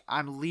left,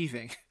 I'm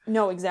leaving.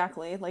 No,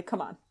 exactly. Like, come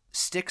on.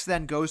 Styx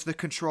then goes to the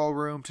control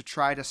room to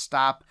try to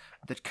stop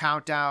the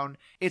countdown.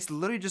 It's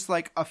literally just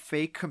like a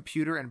fake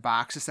computer and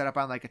boxes set up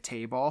on like a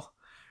table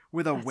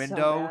with a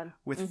window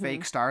with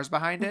fake stars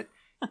behind it.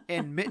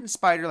 And Mitten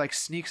Spider like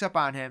sneaks up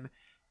on him,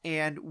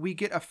 and we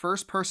get a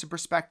first person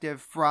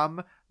perspective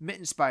from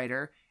Mitten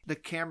Spider. The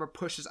camera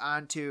pushes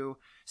onto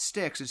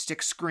Styx, and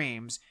Styx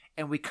screams,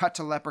 and we cut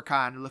to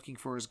Leprechaun looking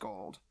for his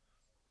gold.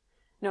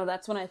 No,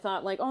 that's when I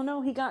thought, like, oh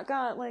no, he got.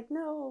 Like,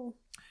 no.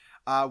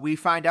 We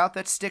find out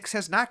that Styx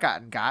has not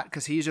gotten got,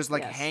 because he's just,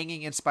 like,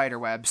 hanging in spider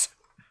webs.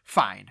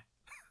 Fine.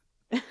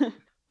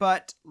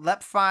 But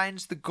Lep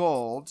finds the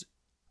gold,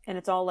 And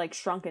it's all like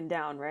shrunken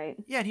down, right?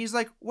 Yeah, and he's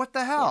like, what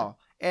the hell?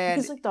 And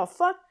he's like, the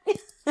fuck?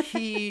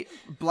 he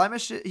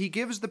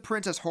gives the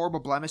princess horrible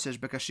blemishes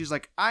because she's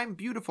like, I'm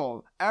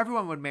beautiful.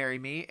 Everyone would marry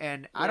me,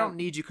 and I don't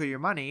need you because of your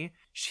money.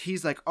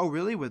 He's like, oh,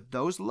 really? With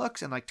those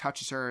looks? And like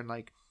touches her, and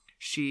like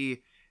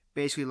she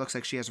basically looks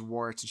like she has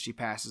warts, and she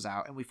passes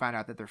out, and we find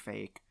out that they're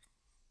fake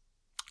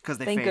because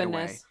they fade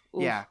away.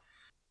 Oof. Yeah.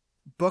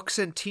 Books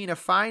and Tina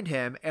find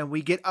him, and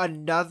we get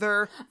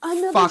another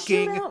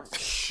fucking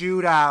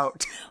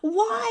shootout.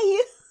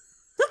 Why?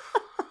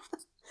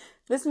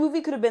 This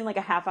movie could have been like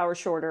a half hour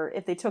shorter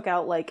if they took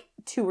out like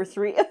 2 or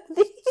 3 of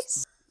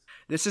these.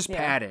 This is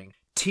padding.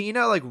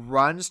 Tina like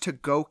runs to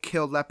go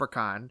kill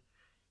Leprechaun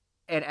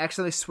and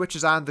accidentally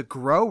switches on the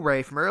grow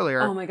ray from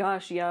earlier. Oh my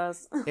gosh,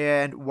 yes.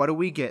 And what do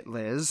we get,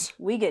 Liz?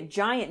 We get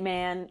Giant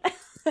Man.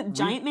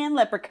 Giant Man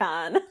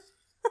Leprechaun.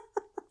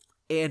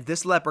 And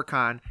this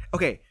Leprechaun...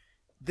 Okay,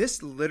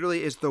 this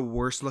literally is the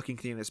worst looking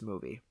thing in this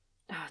movie.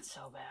 Oh, it's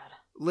so bad.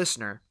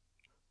 Listener,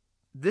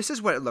 this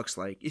is what it looks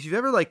like. If you've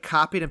ever like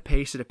copied and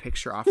pasted a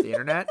picture off the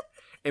internet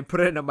and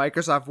put it in a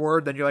Microsoft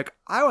Word, then you're like,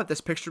 I want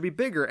this picture to be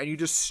bigger, and you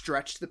just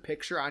stretch the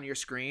picture on your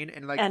screen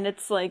and like... And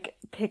it's like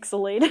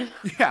pixelated.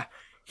 Yeah.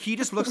 He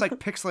just looks like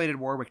pixelated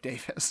Warwick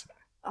Davis.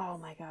 Oh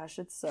my gosh,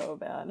 it's so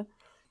bad.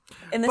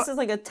 And this is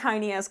like a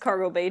tiny ass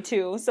cargo bay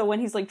too. So when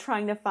he's like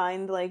trying to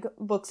find like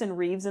Books and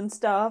Reeves and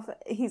stuff,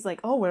 he's like,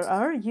 "Oh, where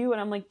are you?"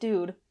 And I'm like,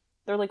 "Dude,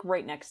 they're like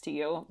right next to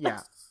you."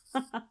 Yeah.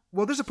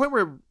 Well, there's a point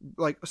where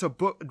like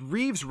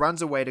Reeves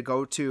runs away to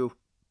go to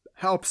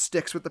help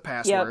Sticks with the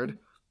password,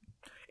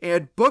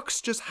 and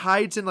Books just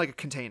hides in like a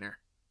container.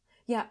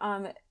 Yeah.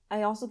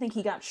 I also think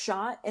he got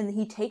shot, and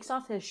he takes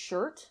off his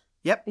shirt.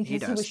 Yep, because he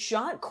does. He was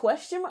shot?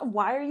 Question mark?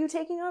 Why are you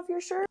taking off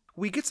your shirt?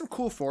 We get some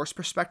cool force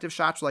perspective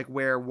shots, like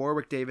where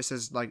Warwick Davis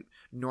is like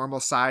normal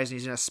size and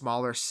he's in a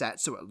smaller set,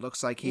 so it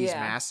looks like he's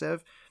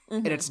massive,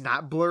 and it's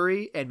not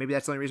blurry, and maybe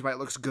that's the only reason why it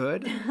looks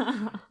good.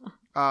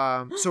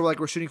 So like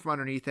we're shooting from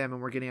underneath him,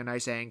 and we're getting a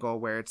nice angle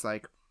where it's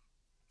like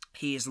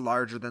he's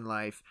larger than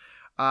life,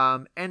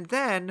 and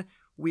then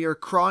we are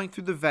crawling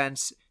through the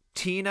vents.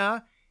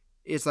 Tina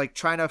is like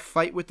trying to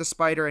fight with the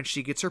spider, and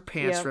she gets her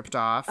pants ripped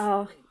off.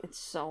 Oh, it's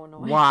so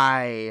annoying.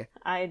 Why?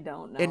 I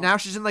don't know. And now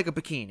she's in like a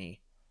bikini.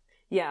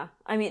 Yeah,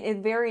 I mean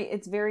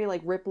it's very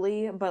like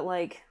Ripley, but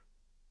like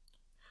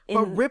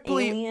in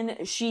Ripley,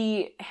 Alien,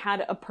 she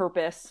had a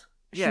purpose.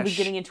 She was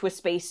getting into a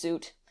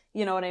spacesuit.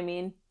 You know what I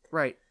mean?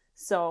 Right.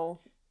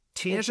 So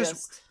Tina's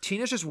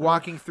just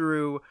walking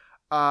through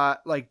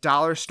like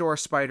dollar store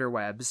spider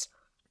webs,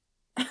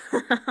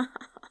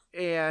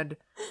 and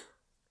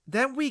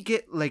then we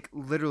get like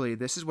literally,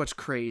 this is what's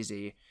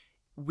crazy.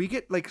 We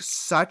get like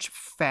such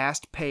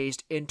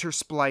fast-paced,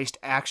 interspliced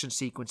action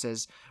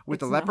sequences with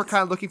the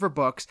Leprechaun looking for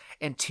Books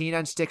and Tina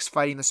and Sticks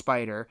fighting the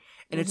spider.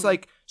 And it's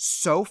like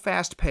so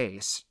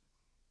fast-paced.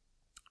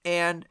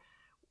 And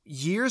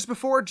years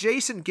before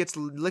Jason gets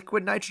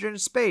liquid nitrogen in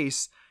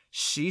space,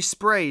 she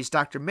sprays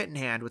Dr.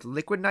 Mittenhand with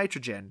liquid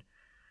nitrogen.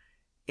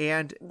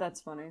 And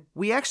that's funny.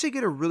 We actually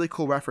get a really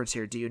cool reference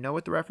here. Do you know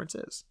what the reference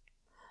is?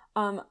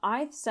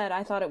 I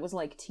thought it was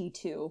like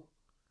T2.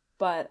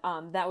 But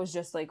that was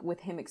just like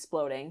with him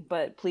exploding.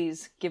 But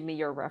please give me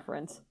your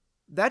reference.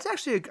 That's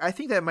actually, I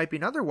think that might be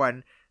another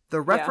one.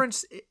 The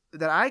reference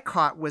that I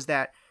caught was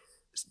that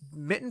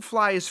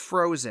Mittenfly is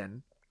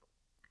frozen.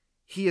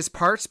 He is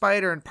part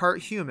spider and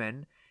part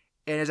human.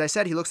 And as I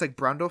said, he looks like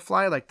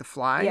Brundlefly, like the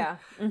fly. Yeah.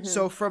 Mm-hmm.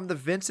 So from the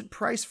Vincent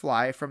Price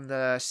fly from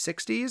the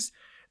 60s,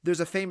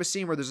 there's a famous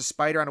scene where there's a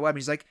spider on a web. And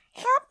he's like,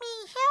 help me.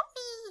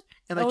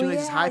 And like doing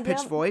this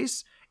high-pitched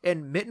voice.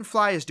 And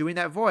Mittenfly is doing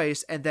that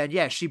voice, and then,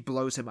 she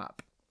blows him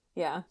up.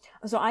 Yeah.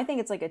 So I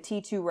think it's like a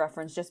T2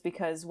 reference just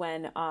because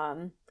when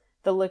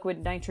the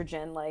liquid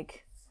nitrogen,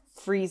 like,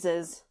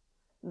 freezes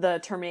the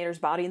Terminator's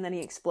body and then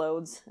he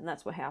explodes, and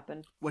that's what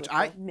happened. Which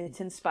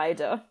Mitten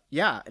Spider.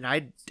 Yeah, and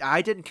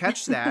I didn't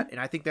catch that, and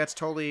I think that's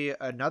totally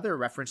another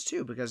reference,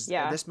 too, because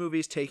this movie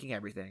is taking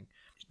everything.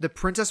 The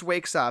princess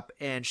wakes up,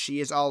 and she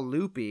is all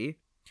loopy,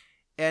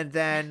 and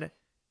then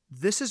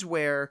this is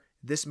where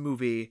this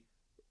movie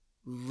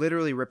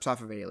literally rips off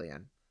of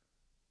Alien.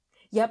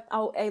 Yep,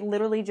 I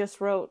literally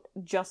just wrote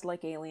just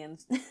like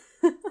Aliens.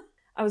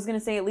 I was gonna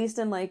say at least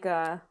in like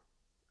oh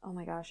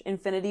my gosh,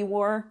 Infinity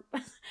War,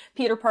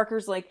 Peter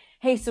Parker's like,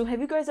 hey, so have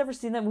you guys ever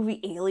seen that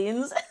movie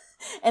Aliens?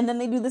 And then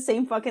they do the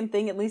same fucking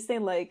thing. At least they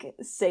like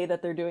say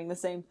that they're doing the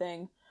same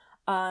thing.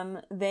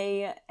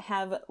 They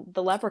have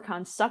the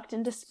Leprechaun sucked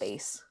into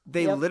space.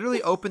 They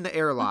literally open the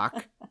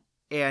airlock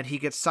and he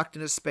gets sucked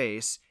into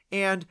space.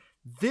 And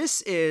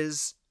this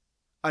is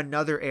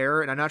another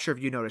error, and I'm not sure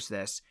if you noticed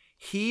this.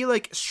 He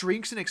like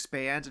shrinks and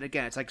expands, and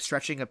again, it's like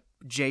stretching a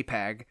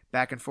JPEG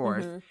back and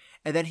forth,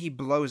 and then he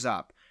blows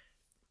up.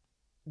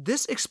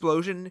 This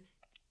explosion,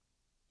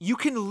 you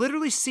can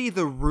literally see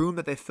the room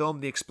that they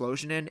filmed the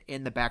explosion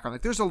in the background.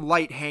 Like there's a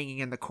light hanging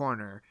in the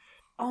corner.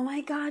 Oh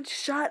my god,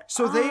 shut up.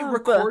 So they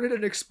recorded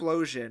an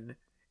explosion,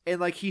 and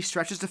like he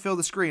stretches to fill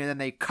the screen, and then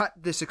they cut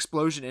this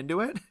explosion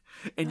into it,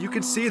 and you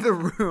can see the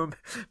room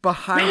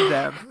behind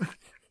them.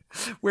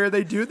 where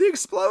they do the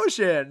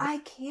explosion. I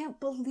can't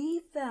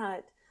believe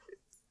that.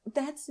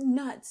 That's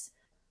nuts.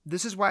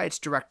 This is why it's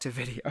direct to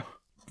video.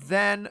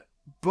 Then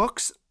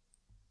books,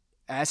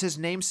 as his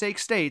namesake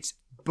states,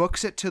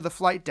 books it to the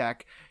flight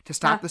deck to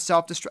stop the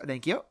self-destruct.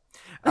 Thank you.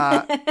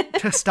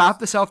 To stop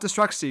the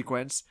self-destruct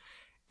sequence.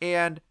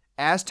 And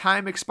as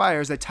time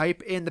expires, they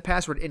type in the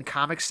password in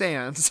Comic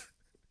Sans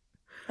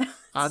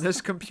on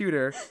this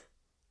computer.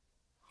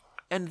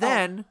 And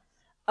then...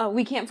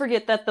 we can't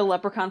forget that the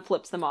leprechaun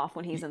flips them off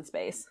when he's in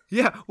space.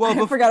 Yeah,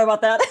 well... I forgot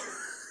about that.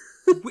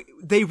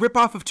 They rip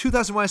off of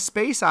 2001: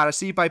 Space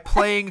Odyssey by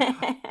playing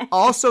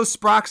Also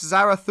Sprach's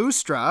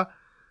Zarathustra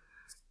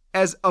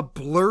as a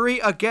blurry,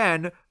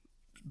 again,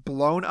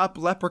 blown up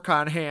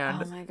leprechaun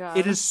hand. Oh my god.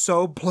 It is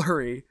so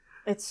blurry.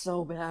 It's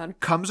so bad.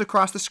 Comes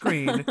across the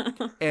screen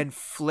and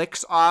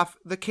flicks off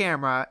the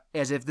camera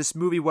as if this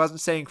movie wasn't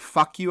saying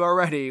fuck you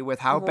already with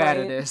how bad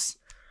it is.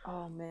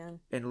 Oh man.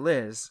 And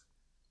Liz,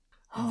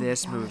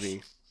 this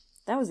movie.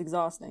 That was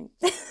exhausting.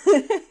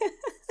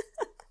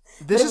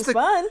 This is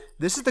fun.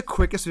 This is the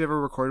quickest we've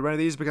ever recorded one of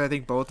these because I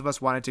think both of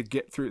us wanted to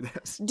get through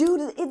this.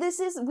 Dude,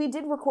 we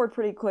did record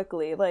pretty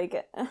quickly.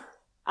 Like,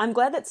 I'm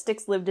glad that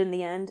Styx lived in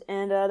the end,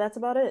 and that's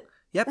about it.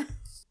 Yep.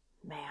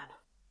 Man.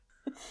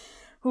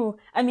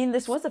 I mean,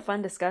 this was a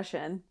fun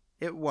discussion.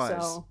 It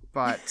was, so.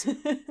 but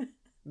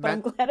I'm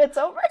glad it's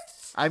over.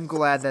 I'm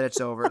glad that it's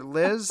over.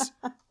 Liz,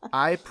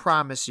 I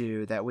promise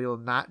you that we will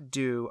not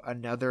do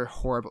another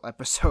horrible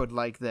episode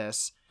like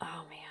this.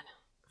 Oh, man.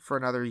 For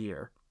another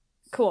year.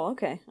 Cool.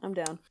 Okay. I'm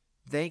down.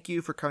 Thank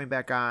you for coming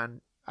back on.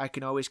 I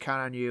can always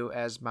count on you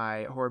as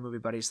my horror movie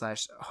buddy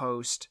 /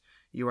 host.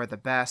 You are the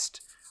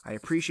best. I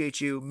appreciate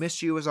you.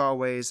 Miss you as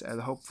always.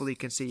 And hopefully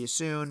can see you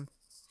soon.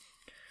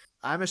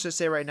 I'm just going to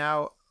say right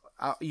now,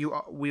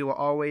 we will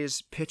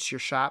always pitch your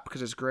shop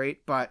because it's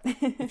great. But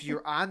if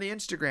you're on the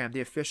Instagram,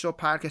 the official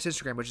podcast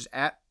Instagram, which is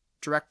at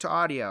Direct to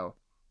Audio,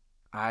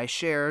 I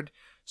shared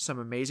some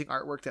amazing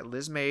artwork that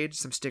Liz made,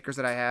 some stickers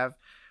that I have.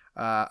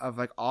 Of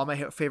like all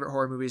my favorite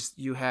horror movies.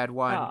 You had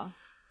one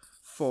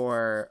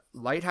for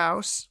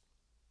Lighthouse.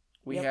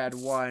 We had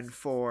one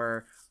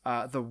for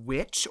The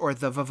Witch or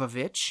The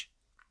Vavavitch.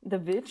 The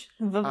Vitch?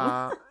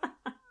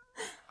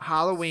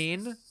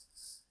 Halloween.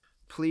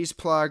 Please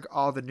plug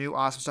all the new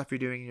awesome stuff you're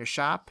doing in your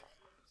shop.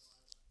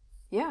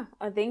 Yeah,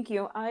 thank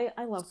you. I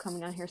love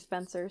coming on here,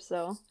 Spencer,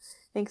 so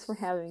thanks for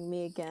having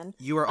me again.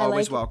 You are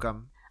always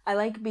welcome. I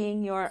like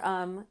being your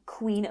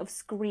queen of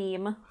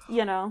scream,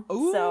 you know.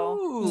 Ooh,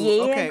 so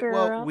yeah, okay.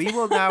 girl. Well, we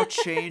will now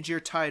change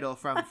your title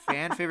from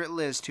fan favorite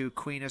Liz to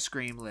Queen of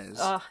Scream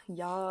Liz.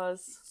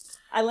 Yes.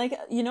 I like,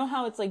 you know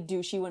how it's like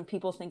douchey when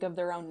people think of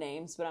their own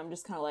names, but I'm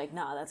just kind of like,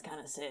 nah, that's kind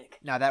of sick.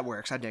 Nah, that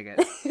works. I dig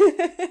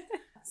it.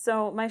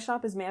 So my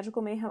shop is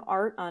Magical Mayhem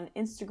Art on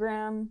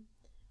Instagram,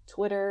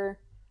 Twitter.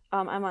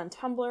 I'm on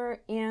Tumblr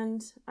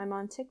and I'm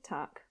on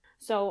TikTok.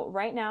 So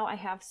right now I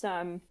have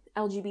some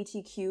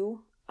LGBTQ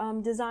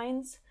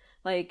designs,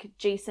 like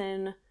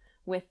Jason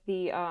with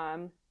the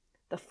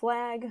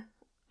flag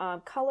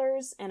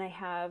colors, and I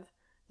have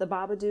the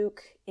Babadook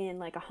in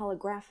like a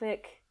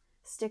holographic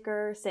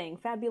sticker saying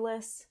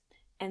fabulous,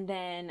 and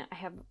then I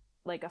have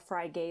like a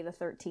Friday the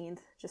 13th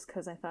just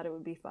because I thought it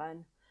would be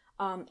fun.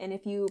 And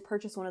if you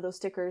purchase one of those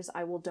stickers,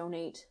 I will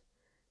donate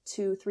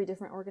to 3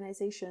 different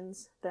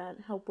organizations that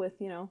help with,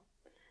 you know,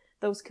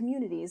 those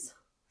communities.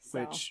 So.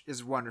 Which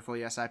is wonderful.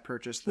 Yes, I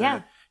purchased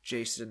the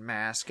Jason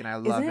mask, and I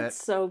love Isn't it.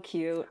 It's so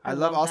cute. I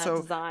love also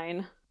that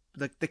design.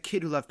 The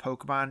kid who loved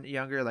Pokemon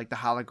younger, like the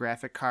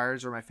holographic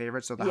cards were my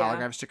favorite. So the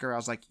holographic sticker, I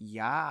was like,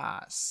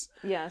 yes.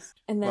 Yes.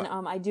 And then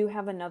I do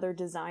have another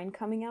design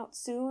coming out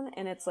soon,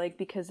 and it's like,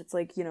 because it's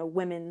like, you know,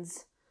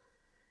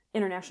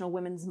 International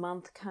Women's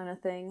Month kind of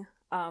thing.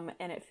 And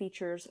it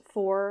features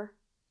 4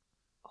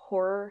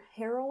 horror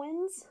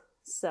heroines.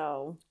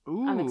 So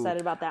I'm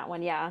excited about that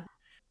one. Yeah.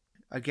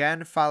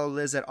 Again, follow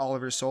Liz at all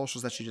of her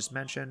socials that she just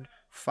mentioned.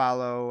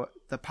 Follow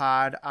the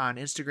pod on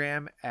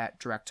Instagram at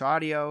Direct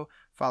Audio.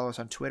 Follow us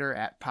on Twitter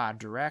at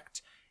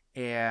PodDirect.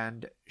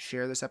 And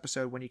share this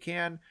episode when you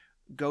can.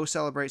 Go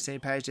celebrate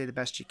St. Patty's Day the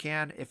best you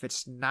can. If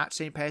it's not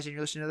St. Patty's Day and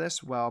you're listening to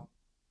this, well,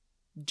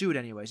 do it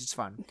anyways. It's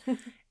fun.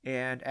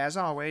 And as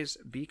always,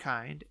 be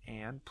kind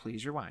and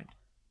please rewind.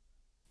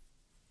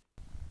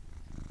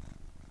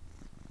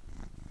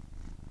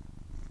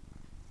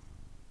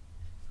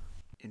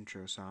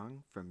 Intro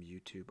song from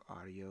YouTube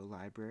Audio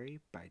Library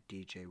by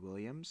DJ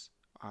Williams.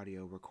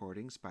 Audio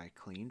recordings by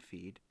Clean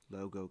Feed.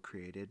 Logo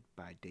created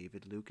by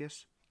David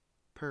Lucas.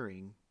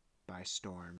 Purring by Storm.